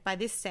I said, by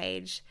this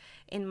stage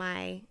in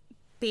my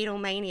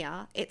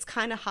Beatlemania, it's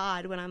kind of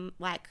hard when I'm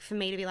like, for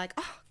me to be like,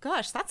 oh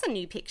gosh, that's a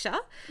new picture.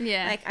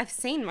 Yeah, like I've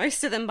seen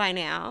most of them by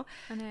now.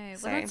 I know.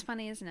 Well, that's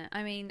funny, isn't it?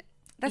 I mean,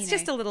 that's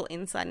just a little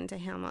insight into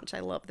how much I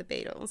love the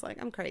Beatles.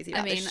 Like, I'm crazy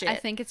about this shit. I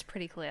think it's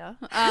pretty clear.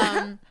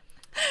 I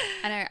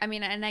know. I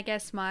mean, and I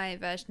guess my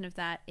version of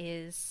that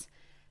is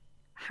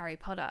Harry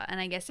Potter.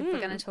 And I guess if we're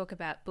going to talk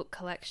about book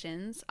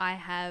collections, I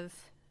have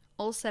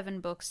all 7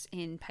 books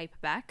in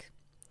paperback,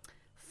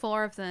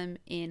 4 of them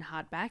in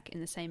hardback in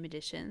the same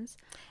editions.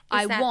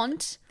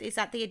 Is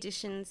that the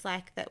editions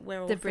like that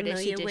we're all the British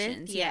familiar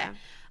editions? with? Yeah.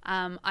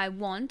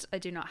 I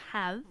do not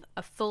have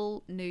a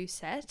full new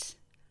set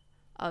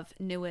of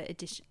newer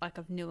edition, like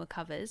of newer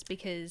covers,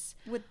 because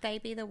would they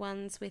be the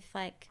ones with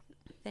like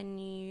the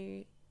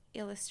new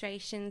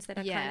illustrations that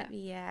are kind of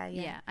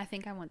yeah, I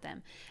think I want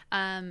them.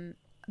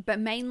 But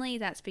mainly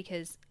that's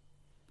because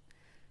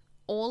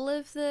all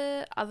of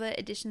the other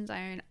editions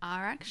I own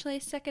are actually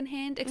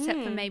secondhand,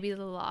 except for maybe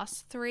the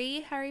last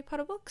 3 Harry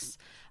Potter books.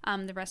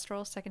 The rest are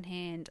all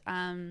secondhand.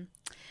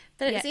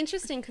 But it's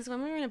interesting because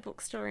when we were in a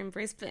bookstore in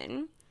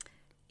Brisbane,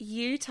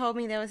 you told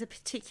me there was a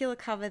particular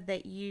cover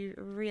that you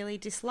really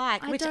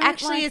disliked, which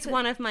actually is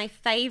one of my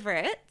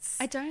favourites.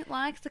 I don't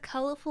like the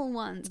colourful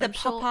ones. The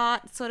pop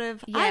art sort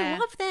of. Yeah. I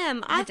love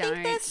them. I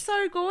think they're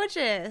so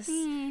gorgeous.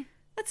 Yeah.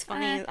 That's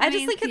funny. I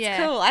just think it's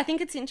cool. I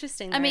think it's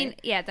interesting. Though,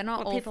 they're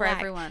not all for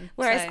everyone.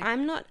 Whereas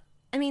I'm not.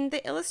 I mean,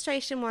 the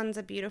illustration ones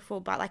are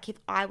beautiful, but like if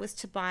I was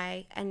to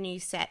buy a new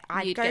set,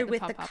 I'd go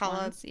with the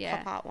colour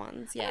pop art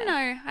ones. Yeah. I don't know.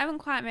 I haven't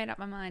quite made up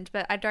my mind,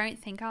 but I don't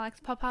think I like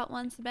the pop art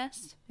ones the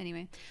best.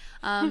 Anyway,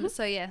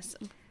 so yes,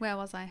 where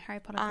was I? Harry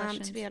Potter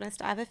collections. To be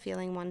honest, I have a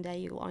feeling one day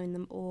you'll own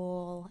them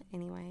all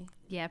anyway.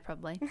 Yeah,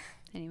 probably.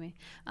 Anyway,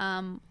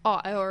 I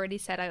already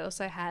said I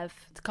also have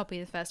the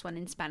copy of the first one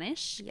in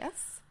Spanish.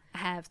 Yes. I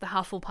have the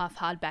Hufflepuff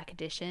hardback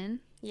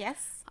edition.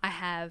 Yes. I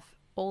have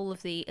all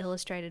of the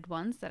illustrated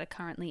ones that are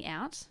currently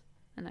out,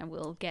 and I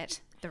will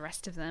get the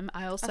rest of them.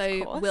 I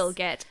also will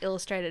get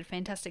illustrated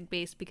Fantastic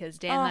Beasts because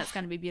that's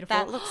going to be beautiful.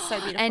 That looks so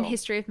beautiful. And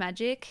History of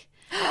Magic.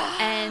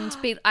 And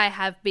I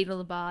have Beetle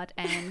the Bard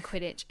and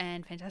Quidditch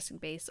and Fantastic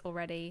Beasts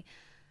already.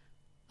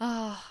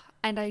 Oh,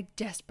 and I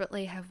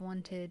desperately have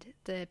wanted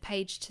the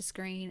Page to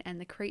Screen and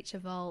the Creature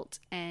Vault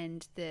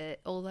and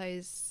all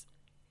those.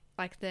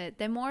 Like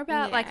they're more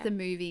about like the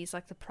movies,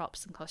 like the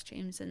props and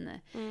costumes and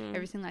the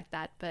everything like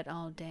that. But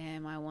oh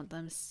damn, I want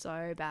them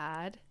so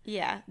bad.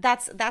 Yeah,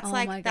 that's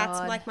like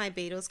my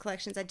Beatles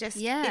collections.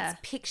 It's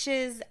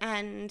pictures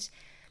and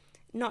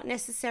not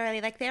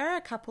necessarily like there are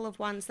a couple of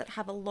ones that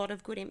have a lot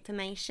of good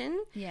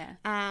information. Yeah.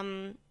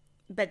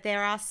 But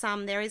there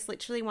is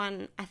literally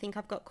one I think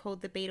I've got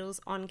called The Beatles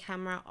On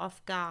Camera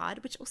Off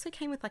Guard, which also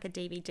came with like a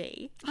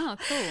DVD. Oh,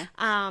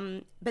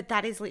 cool. But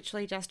that is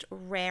literally just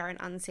rare and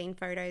unseen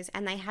photos.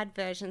 And they had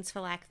versions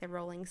for like the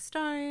Rolling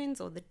Stones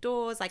or the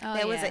Doors. Like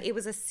it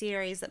was a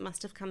series that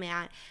must have come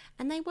out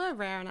and they were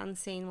rare and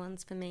unseen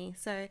ones for me.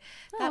 So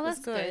that was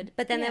good.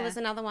 But then there was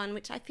another one,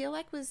 which I feel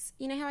like was,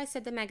 you know how I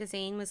said the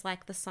magazine was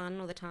like the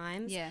Sun or the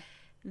Times? Yeah.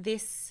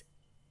 This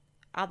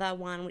other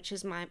one, which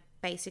is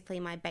basically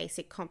my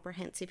basic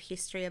comprehensive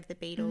history of the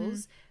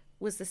Beatles,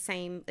 was the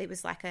same. It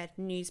was like a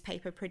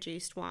newspaper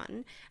produced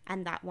one,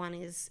 and that one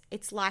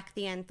it's like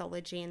the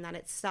anthology in that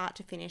it's start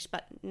to finish,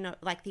 but no,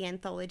 like the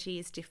anthology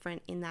is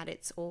different in that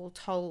it's all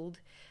told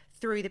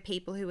through the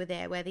people who were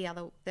there, where the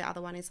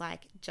other one is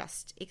like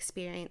just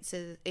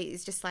experiences.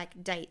 It's just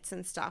like dates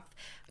and stuff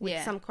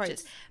with some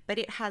quotes, but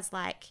it has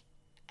like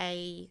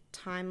a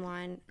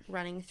timeline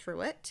running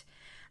through it.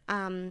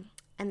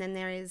 And then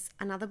there is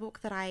another book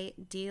that I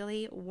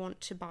dearly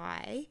want to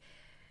buy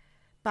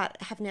but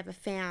have never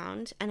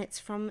found, and it's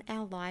from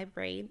our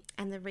library.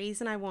 And the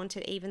reason I want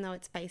it, even though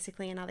it's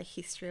basically another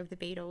history of the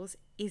Beatles,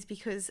 is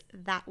because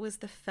that was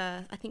the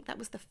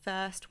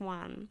first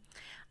one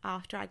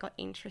after I got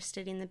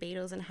interested in the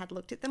Beatles and had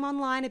looked at them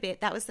online a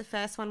bit. That was the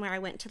first one where I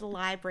went to the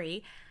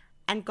library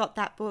and got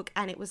that book,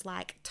 and it was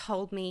like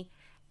told me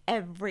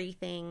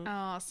everything.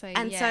 So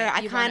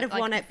I kind of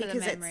want it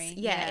because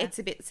it's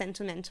a bit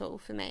sentimental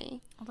for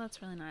me. Oh, that's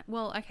really nice.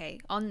 Well, okay,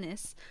 on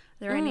this,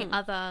 are there any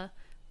other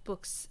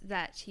books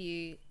that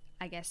you,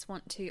 I guess,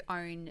 want to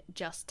own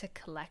just to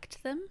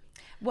collect them?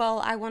 Well,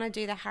 I want to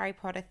do the Harry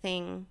Potter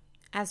thing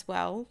as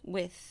well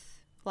with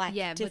like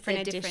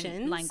different editions.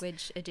 Different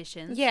language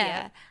editions.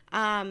 Yeah.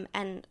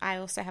 And I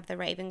also have the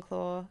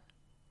Ravenclaw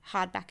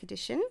hardback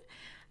edition.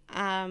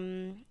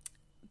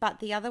 But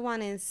the other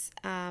one is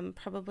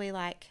probably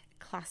like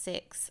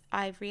classics.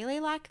 I really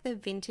like the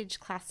vintage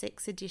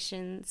classics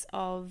editions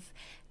of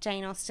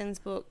Jane Austen's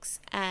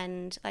books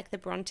and like the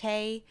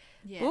Bronte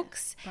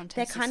books.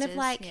 They're kind of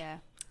like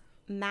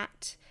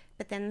matte,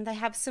 but then they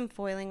have some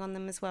foiling on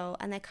them as well,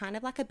 and they're kind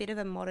of like a bit of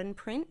a modern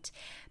print.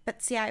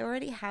 But see, I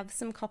already have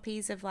some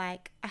copies of I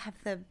have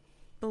the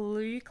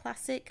blue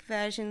classic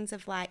versions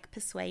of like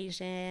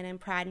Persuasion and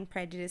Pride and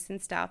Prejudice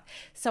and stuff,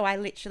 so I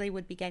literally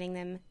would be getting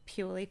them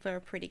purely for a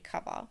pretty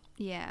cover.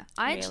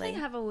 I actually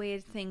have a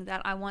weird thing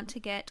that I want to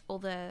get all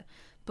the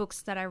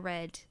books that I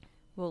read,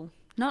 well,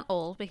 not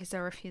all, because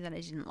there were a few that I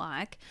didn't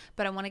like,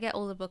 but I want to get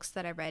all the books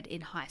that I read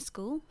in high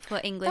school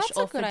for English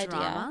or for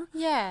drama.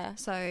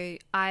 So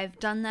I've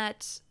done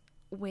that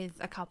with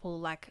a couple,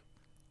 like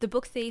The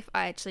Book Thief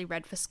I actually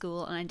read for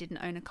school and I didn't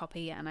own a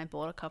copy and I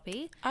bought a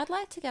copy. I'd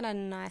like to get a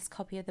nice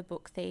copy of The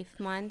Book Thief.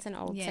 Mine's an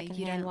old secondhand one.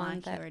 You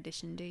don't like your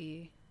edition, do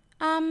you?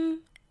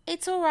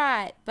 It's all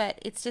right, but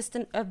it's just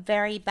a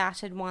very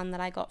battered one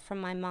that I got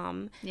from my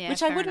mum,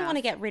 which I wouldn't want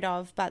to get rid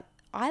of, but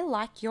I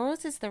like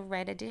yours is the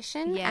red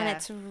edition, and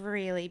it's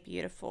really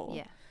beautiful.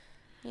 Yeah.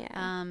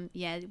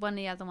 Yeah. One of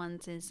the other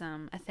ones is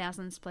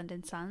 1,000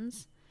 Splendid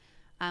Suns,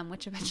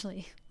 which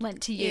eventually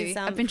lent to you.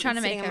 I've been trying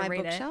to make her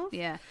read it.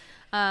 Yeah.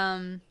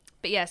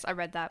 But yes, I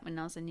read that when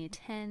I was in year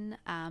 10.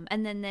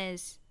 And then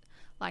there's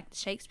like the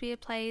Shakespeare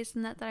plays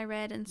and that I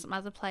read, and some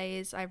other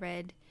plays I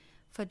read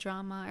for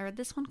drama. I read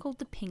this one called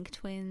The Pink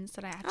Twins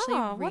that I actually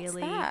what's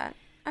that?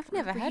 I've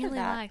never heard of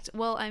that. Liked.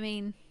 Well, I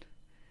mean,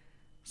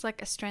 it's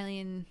like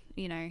Australian,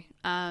 The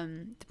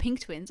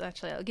Pink Twins.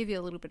 Actually, I'll give you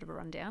a little bit of a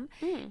rundown.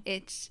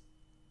 It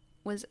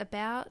was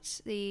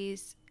about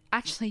these.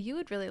 Actually, you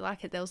would really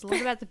like it. There was a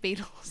lot about the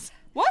Beatles.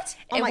 What?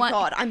 Oh my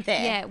God, I'm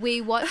there. Yeah,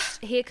 we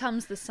watched Here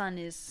Comes the Sun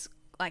is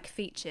like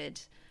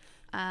featured.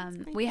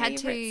 We had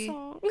to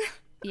song.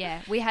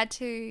 Yeah, we had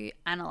to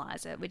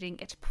analyze it. We didn't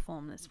get to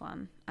perform this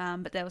one.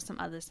 But there were some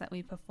others that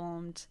we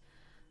performed,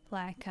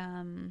 like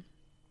some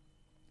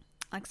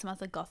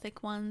other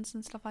gothic ones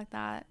and stuff like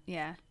that.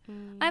 Yeah.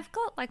 I've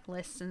got like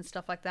lists and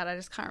stuff like that. I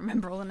just can't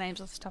remember all the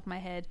names off the top of my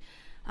head.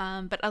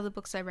 But other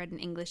books I read in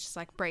English is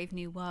like Brave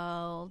New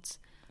World,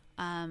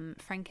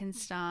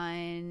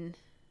 Frankenstein.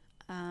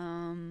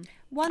 One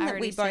that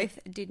we both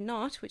did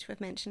not, which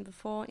we've mentioned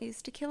before,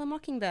 is To Kill a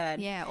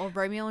Mockingbird. Yeah, or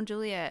Romeo and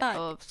Juliet.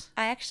 But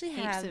I actually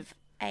have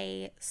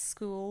a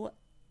school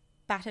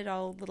battered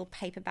old little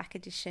paperback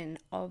edition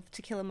of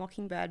To Kill a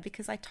Mockingbird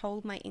because I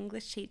told my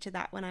English teacher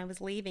that when I was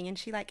leaving, and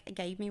she like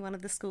gave me one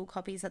of the school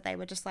copies that they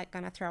were just like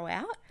going to throw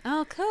out.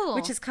 Oh, cool.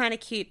 Which is kind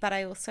of cute, but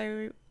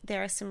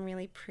there are some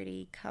really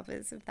pretty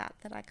covers of that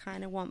I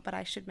kind of want, but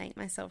I should make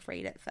myself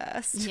read it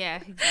first. Yeah,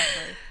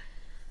 exactly.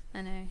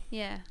 I know.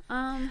 Yeah.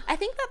 I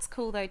think that's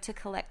cool though to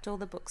collect all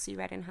the books you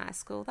read in high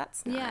school.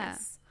 That's nice. Yeah.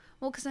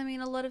 Well, because I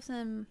mean, a lot of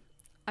them.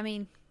 I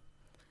mean,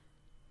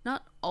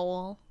 not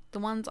all. The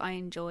ones I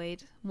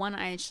enjoyed. One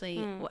I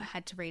actually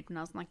had to read when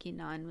I was in like year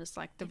 9 was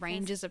like The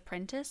Ranger's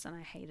Apprentice, and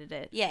I hated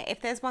it. Yeah.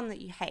 If there's one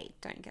that you hate,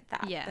 don't get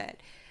that. Yeah. But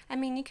I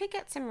mean, you could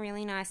get some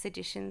really nice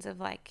editions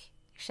of like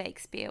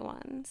Shakespeare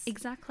ones.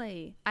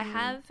 Exactly. I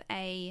have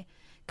a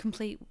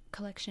complete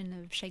collection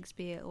of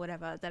Shakespeare or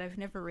whatever that I've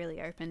never really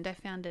opened. I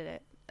found it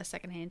at a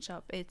secondhand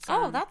shop. It's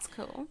that's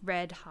cool.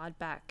 Red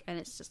hardback, and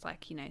it's just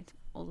like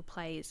all the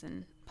plays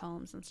and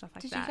poems and stuff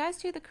like that. Did you guys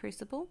do The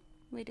Crucible?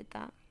 We did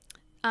that.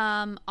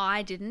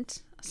 I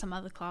didn't. Some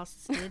other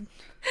classes did.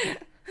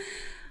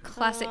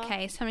 Classic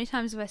case. How many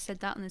times have I said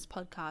that on this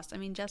podcast? I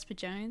mean, Jasper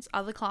Jones.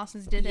 Other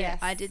classes did it.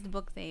 I did The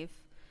Book Thief.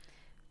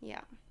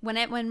 Yeah.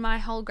 When my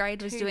whole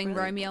grade was doing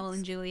Romeo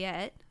and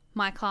Juliet,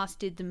 my class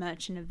did The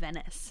Merchant of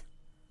Venice.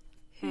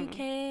 Who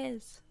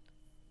cares?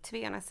 To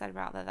be honest, I'd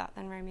rather that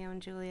than Romeo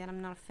and Juliet.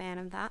 I'm not a fan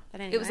of that.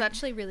 But anyway. It was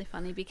actually really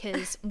funny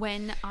because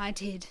when I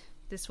did,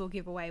 this will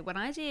give away, when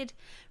I did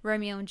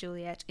Romeo and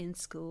Juliet in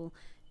school,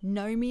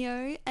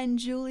 Nomeo and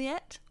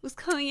Juliet was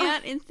coming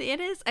out in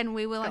theatres, and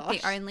we were like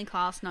the only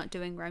class not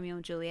doing Romeo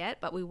and Juliet,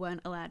 but we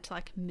weren't allowed to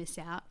like miss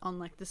out on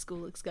like the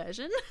school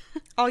excursion.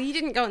 Oh, you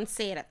didn't go and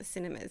see it at the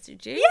cinemas,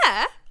 did you?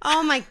 Yeah.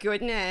 Oh my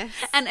goodness.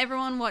 And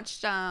everyone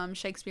watched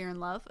Shakespeare in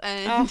Love.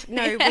 And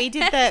no, we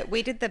did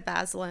the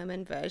Baz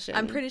Luhrmann version.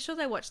 I'm pretty sure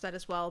they watched that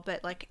as well,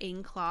 but like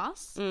in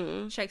class,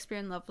 Shakespeare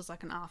in Love was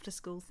like an after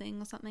school thing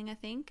or something, I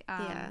think.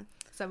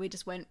 So we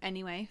just went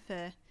anyway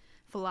for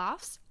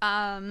laughs.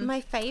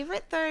 My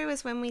favourite though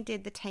was when we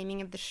did The Taming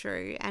of the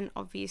Shrew, and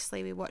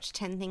obviously we watched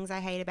 10 Things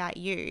I Hate About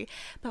You,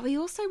 but we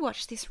also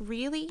watched this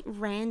really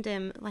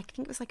random, like I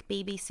think it was like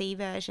BBC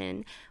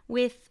version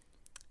with,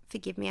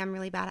 forgive me, I'm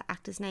really bad at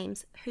actors'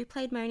 names, who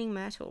played Moaning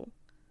Myrtle.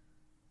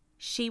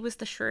 She was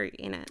the shrew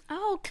in it.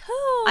 Oh,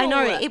 cool. I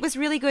know, it was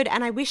really good,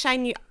 and I wish I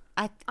knew.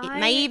 It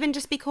may even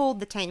just be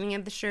called The Taming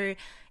of the Shrew.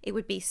 It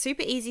would be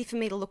super easy for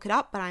me to look it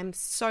up, but I'm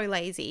so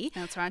lazy.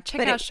 That's right.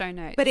 Check our show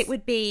notes. But it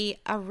would be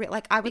I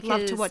would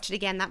love to watch it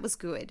again. That was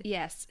good.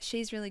 Yes,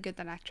 she's really good,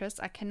 that actress.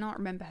 I cannot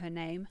remember her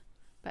name,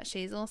 but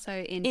she's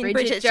also in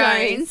Bridget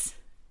Jones.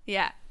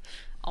 Yeah.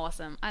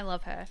 Awesome. I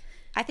love her.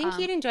 I think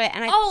you'd enjoy it.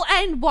 And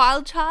and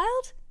Wild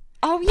Child?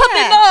 Oh, yeah. Puppy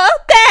More,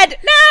 bed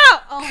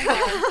now! Oh,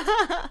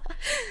 my.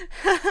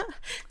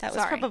 That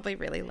was probably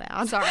really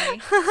loud.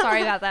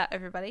 Sorry about that,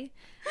 everybody.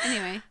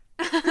 Anyway.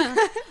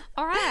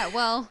 All right.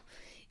 Well,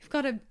 you've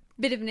got a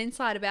bit of an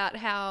insight about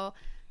how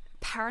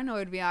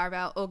paranoid we are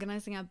about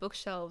organising our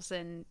bookshelves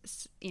and,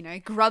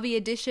 grubby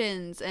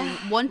editions and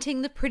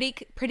wanting the pretty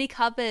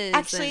covers.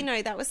 Actually,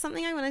 no, that was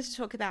something I wanted to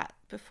talk about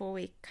before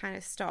we kind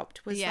of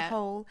stopped, was the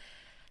whole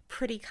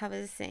pretty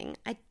covers thing.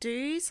 I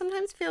do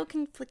sometimes feel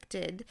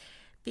conflicted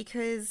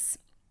because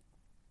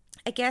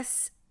I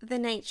guess the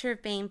nature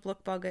of being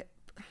book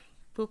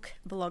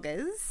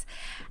bloggers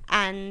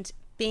and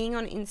being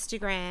on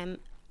Instagram,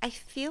 I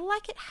feel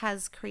like it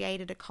has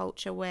created a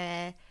culture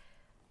where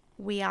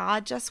we are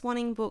just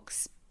wanting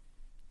books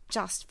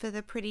just for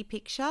the pretty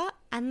picture,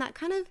 and that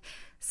kind of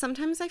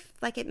sometimes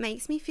it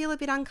makes me feel a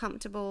bit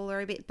uncomfortable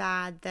or a bit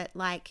bad that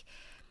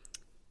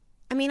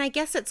I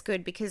guess it's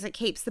good because it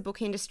keeps the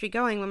book industry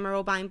going when we're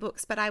all buying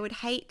books, but I would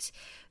hate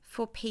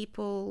for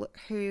people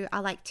who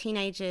are like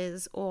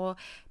teenagers or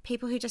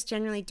people who just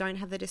generally don't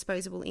have the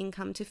disposable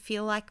income to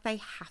feel like they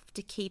have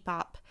to keep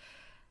up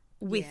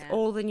with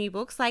all the new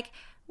books. Like,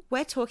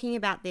 we're talking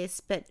about this,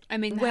 but I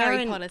mean, the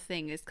Harry Potter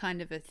thing is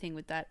kind of a thing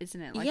with that, isn't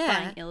it? Like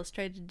buying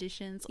illustrated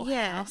editions or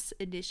house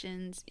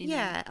editions.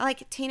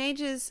 Like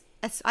teenagers,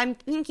 I'm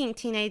thinking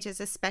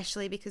teenagers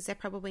especially because they're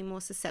probably more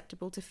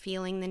susceptible to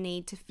feeling the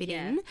need to fit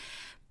in.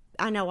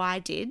 I know I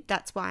did.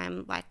 That's why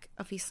I'm like,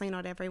 obviously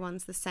not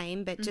everyone's the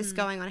same, but just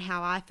going on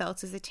how I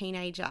felt as a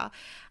teenager,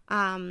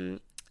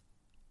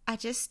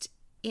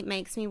 it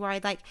makes me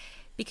worried, like,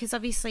 because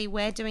obviously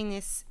we're doing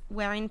this,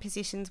 we're in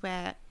positions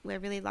where we're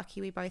really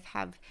lucky we both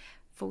have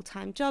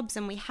full-time jobs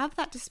and we have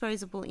that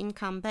disposable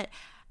income. But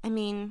I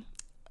mean,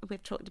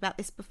 we've talked about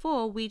this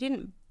before, we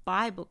didn't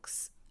buy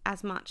books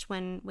as much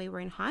when we were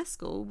in high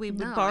school. We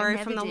would borrow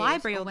from the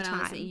library all the time. When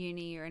I was at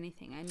uni or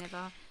anything,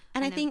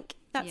 I think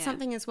that's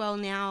something as well.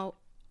 Now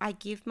I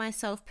give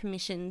myself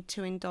permission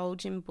to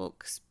indulge in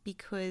books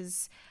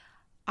because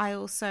I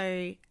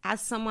also, as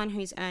someone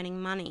who's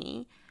earning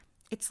money,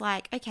 it's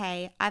like,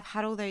 okay, I've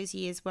had all those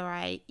years where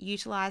I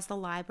utilize the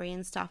library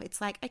and stuff.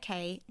 It's like,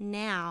 okay,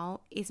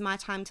 now is my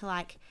time to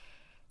like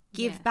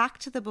give back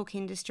to the book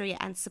industry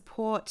and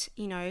support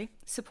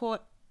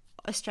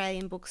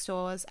Australian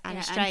bookstores and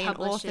Australian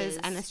authors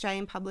and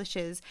Australian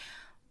publishers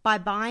by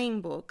buying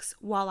books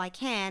while I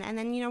can. And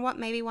then, you know what,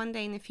 maybe one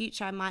day in the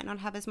future I might not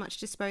have as much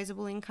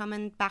disposable income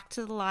and back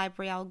to the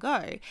library I'll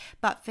go.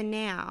 But for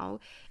now,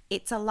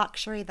 it's a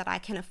luxury that I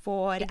can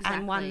afford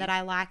and one that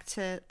I like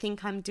to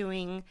think I'm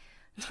doing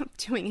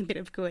a bit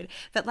of good.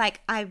 But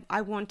like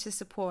I want to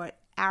support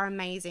our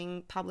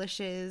amazing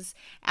publishers,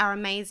 our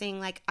amazing,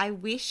 like, I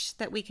wish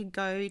that we could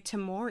go to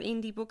more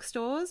indie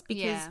bookstores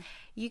because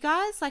you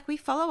guys, like, we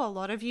follow a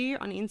lot of you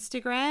on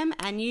Instagram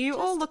and you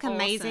just all look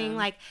amazing.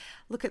 Like,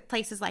 look at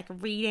places like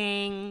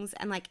Readings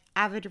and like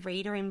Avid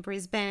Reader in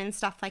Brisbane and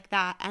stuff like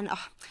that. And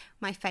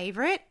my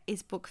favorite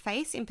is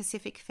Bookface in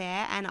Pacific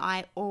Fair, and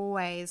I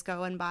always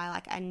go and buy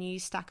like a new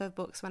stack of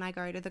books when I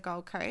go to the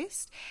Gold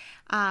Coast.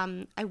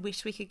 I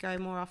wish we could go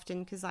more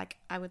often because like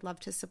I would love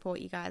to support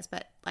you guys,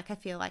 but like I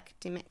feel like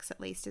Dymocks at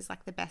least is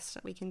like the best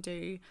that we can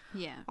do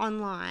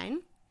online.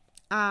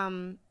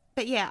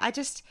 But yeah, I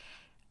just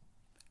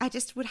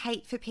would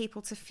hate for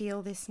people to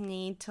feel this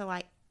need to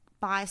like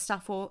buy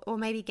stuff or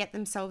maybe get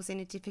themselves in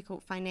a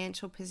difficult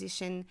financial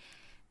position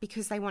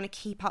because they want to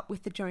keep up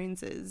with the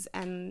Joneses.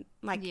 And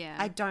like,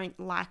 I don't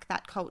like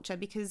that culture,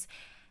 because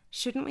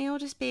shouldn't we all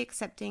just be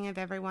accepting of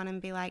everyone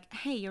and be like,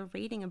 hey, you're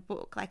reading a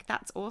book, like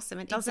that's awesome.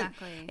 It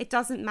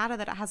doesn't matter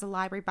that it has a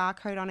library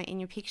barcode on it in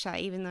your picture,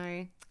 even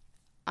though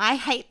I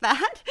hate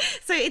that.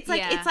 So it's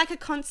like it's like a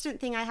constant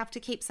thing I have to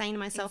keep saying to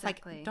myself,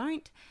 like,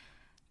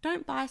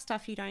 don't buy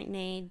stuff you don't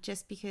need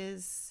just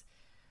because,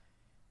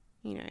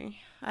 you know,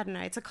 I don't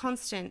know. It's a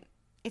constant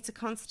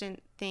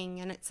thing,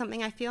 and it's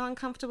something I feel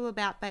uncomfortable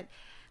about, but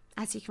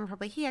as you can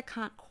probably hear, I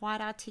can't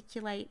quite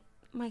articulate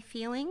my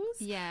feelings.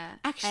 Yeah.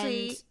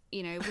 Actually, and,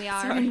 you know, we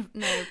are...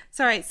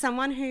 Sorry,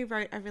 someone who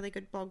wrote a really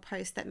good blog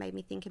post that made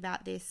me think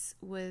about this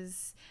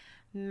was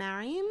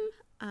Mariam.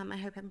 I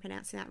hope I'm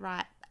pronouncing that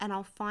right. And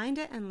I'll find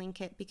it and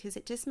link it because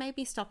it just made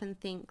me stop and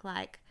think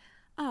like,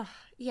 oh,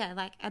 yeah,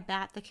 like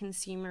about the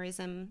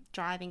consumerism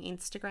driving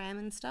Instagram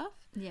and stuff.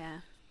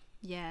 Yeah.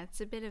 Yeah,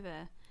 it's a bit of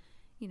a,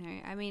 you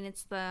know, I mean,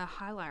 it's the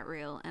highlight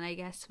reel, and I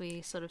guess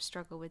we sort of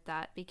struggle with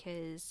that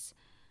because,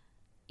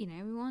 you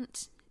know, we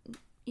want,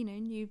 you know,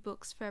 new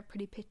books for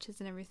pretty pictures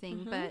and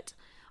everything, but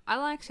I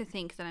like to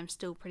think that I'm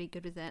still pretty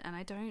good with it, and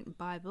I don't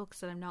buy books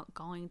that I'm not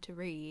going to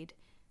read.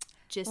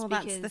 Well,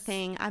 that's the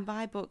thing. I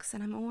buy books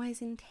and I'm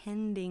always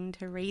intending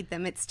to read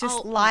them. It's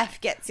just life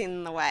gets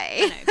in the way.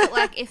 I know, but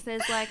like if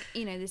there's like,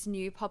 you know, this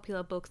new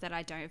popular book that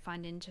I don't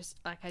find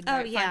like I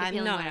don't find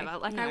appealing or whatever,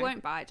 like I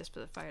won't buy it just for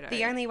the photo.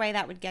 The only way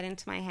that would get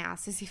into my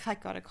house is if I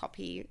got a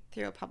copy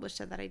through a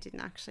publisher that I didn't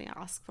actually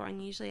ask for,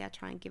 and usually I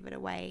try and give it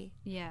away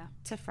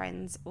to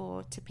friends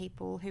or to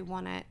people who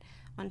want it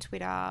on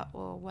Twitter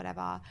or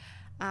whatever.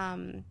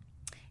 I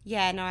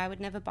would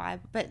never buy,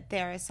 but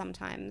there are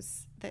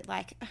sometimes that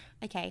like,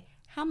 okay,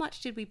 how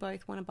much did we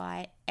both want to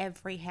buy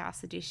every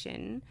house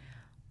edition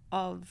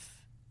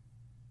of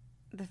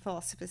The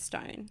Philosopher's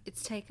Stone?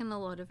 It's taken a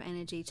lot of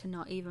energy to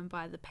not even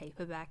buy the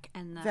paperback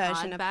and the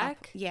version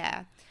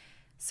hardback.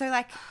 So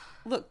like,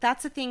 look,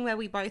 that's a thing where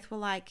we both were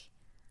like,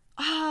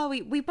 oh,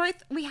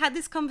 we had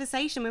this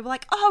conversation. We were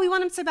like, oh, we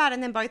want them so bad.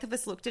 And then both of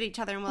us looked at each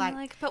other and were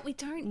like, but we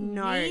don't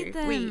need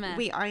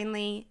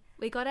them.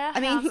 We got our house. I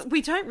mean,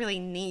 we don't really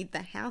need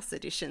the house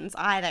editions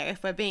either,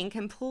 if we're being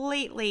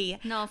completely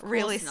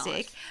realistic.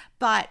 Not.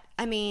 But,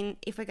 I mean,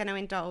 if we're going to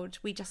indulge,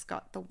 we just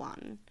got the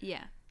one.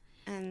 Yeah.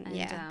 And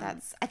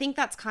I think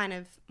that's kind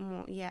of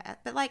more,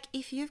 But, like,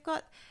 if you've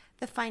got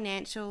the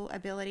financial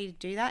ability to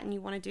do that and you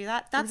want to do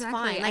that, that's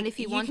fine. Like, and if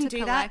you want to collect,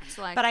 do that.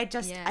 Like, but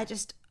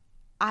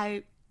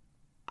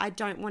I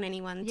don't want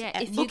anyone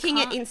looking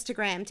at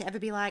Instagram to ever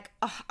be like,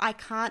 oh, I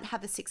can't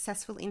have a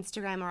successful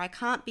Instagram, or I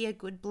can't be a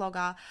good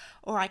blogger,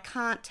 or I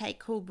can't take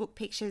cool book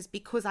pictures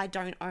because I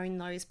don't own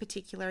those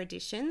particular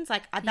editions.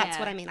 Like that's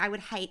what I mean. I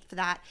would hate for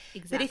that.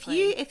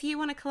 Exactly. But if you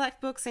want to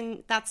collect books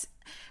and that's,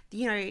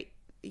 you know,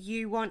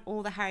 you want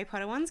all the Harry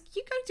Potter ones,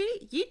 you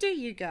do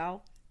you,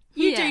 girl.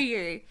 You do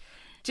you.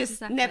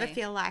 Just never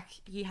feel like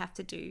you have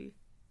to do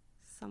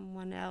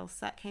someone else.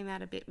 That came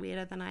out a bit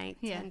weirder than I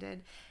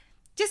intended.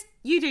 Just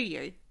you do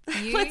you.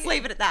 Let's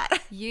leave it at that.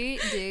 You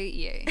do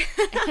you.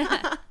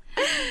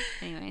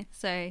 Anyway,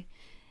 so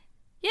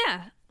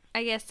yeah,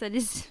 I guess that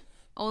is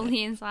all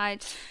the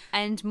insight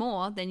and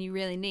more than you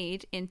really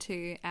need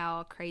into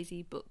our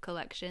crazy book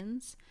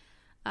collections.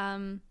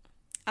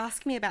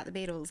 Ask me about the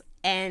Beatles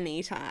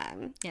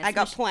anytime. Yes, I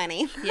got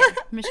plenty. Yeah,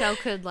 Michelle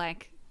could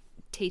like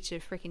teach a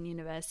freaking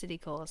university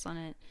course on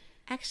it.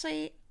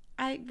 Actually,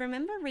 I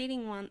remember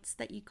reading once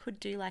that you could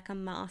do like a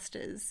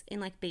master's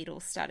in like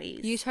Beatles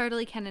studies. You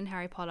totally can in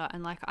Harry Potter,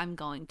 and like I'm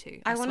going to.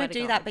 I want to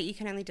do that, but you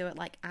can only do it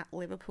like at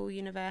Liverpool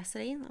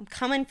University. I'm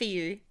coming for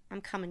you.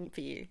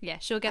 Yeah,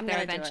 she'll get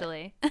there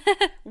eventually.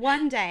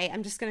 One day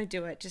I'm just going to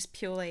do it just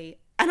purely,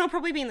 and I'll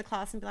probably be in the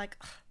class and be like,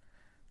 oh,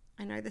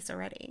 I know this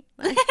already.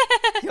 Like,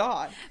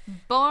 God.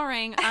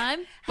 Boring.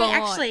 I'm bored. Hey,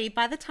 actually,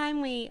 by the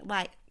time we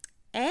like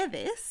air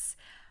this,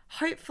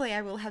 hopefully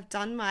I will have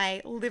done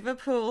my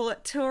Liverpool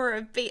tour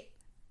of Beatles.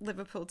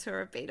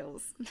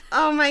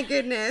 Oh my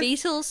goodness.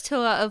 Beatles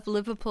tour of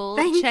Liverpool.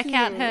 Check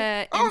out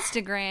her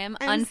Instagram,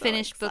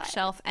 Unfinished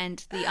Bookshelf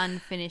and The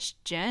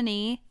Unfinished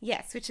Journey.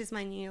 Yes, which is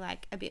my new,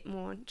 like, a bit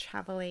more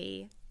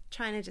travel-y,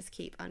 trying to just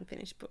keep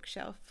Unfinished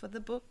Bookshelf for the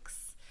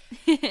books.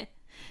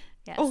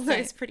 Yes, all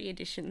those pretty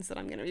editions that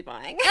I'm going to be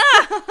buying.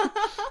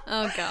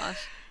 Oh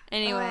gosh.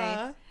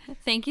 Anyway,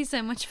 thank you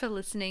so much for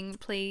listening.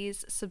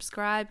 Please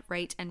subscribe,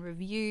 rate and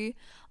review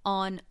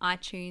on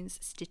iTunes,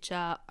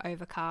 Stitcher,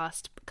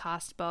 Overcast,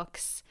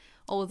 Castbox,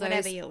 all those,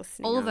 whatever you're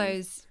listening all on.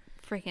 Those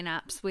freaking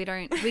apps.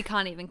 We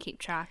can't even keep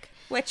track.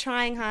 We're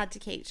trying hard to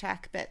keep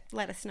track, but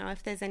let us know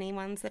if there's any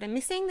ones that are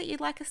missing that you'd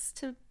like us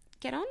to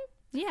get on.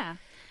 Yeah.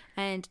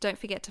 And don't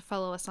forget to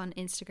follow us on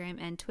Instagram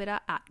and Twitter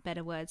at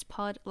Better Words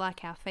Pod,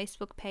 like our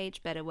Facebook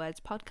page, Better Words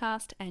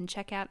Podcast, and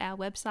check out our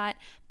website,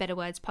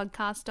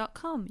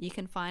 betterwordspodcast.com. You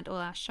can find all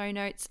our show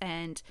notes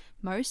and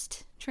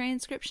most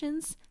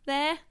transcriptions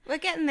there. We're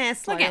getting there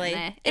slowly. We're getting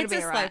there. It's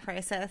a slow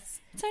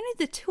process. It's only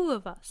the two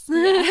of us.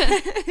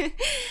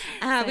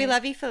 We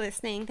love you for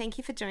listening. Thank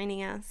you for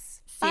joining us.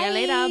 See you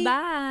later.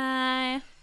 Bye.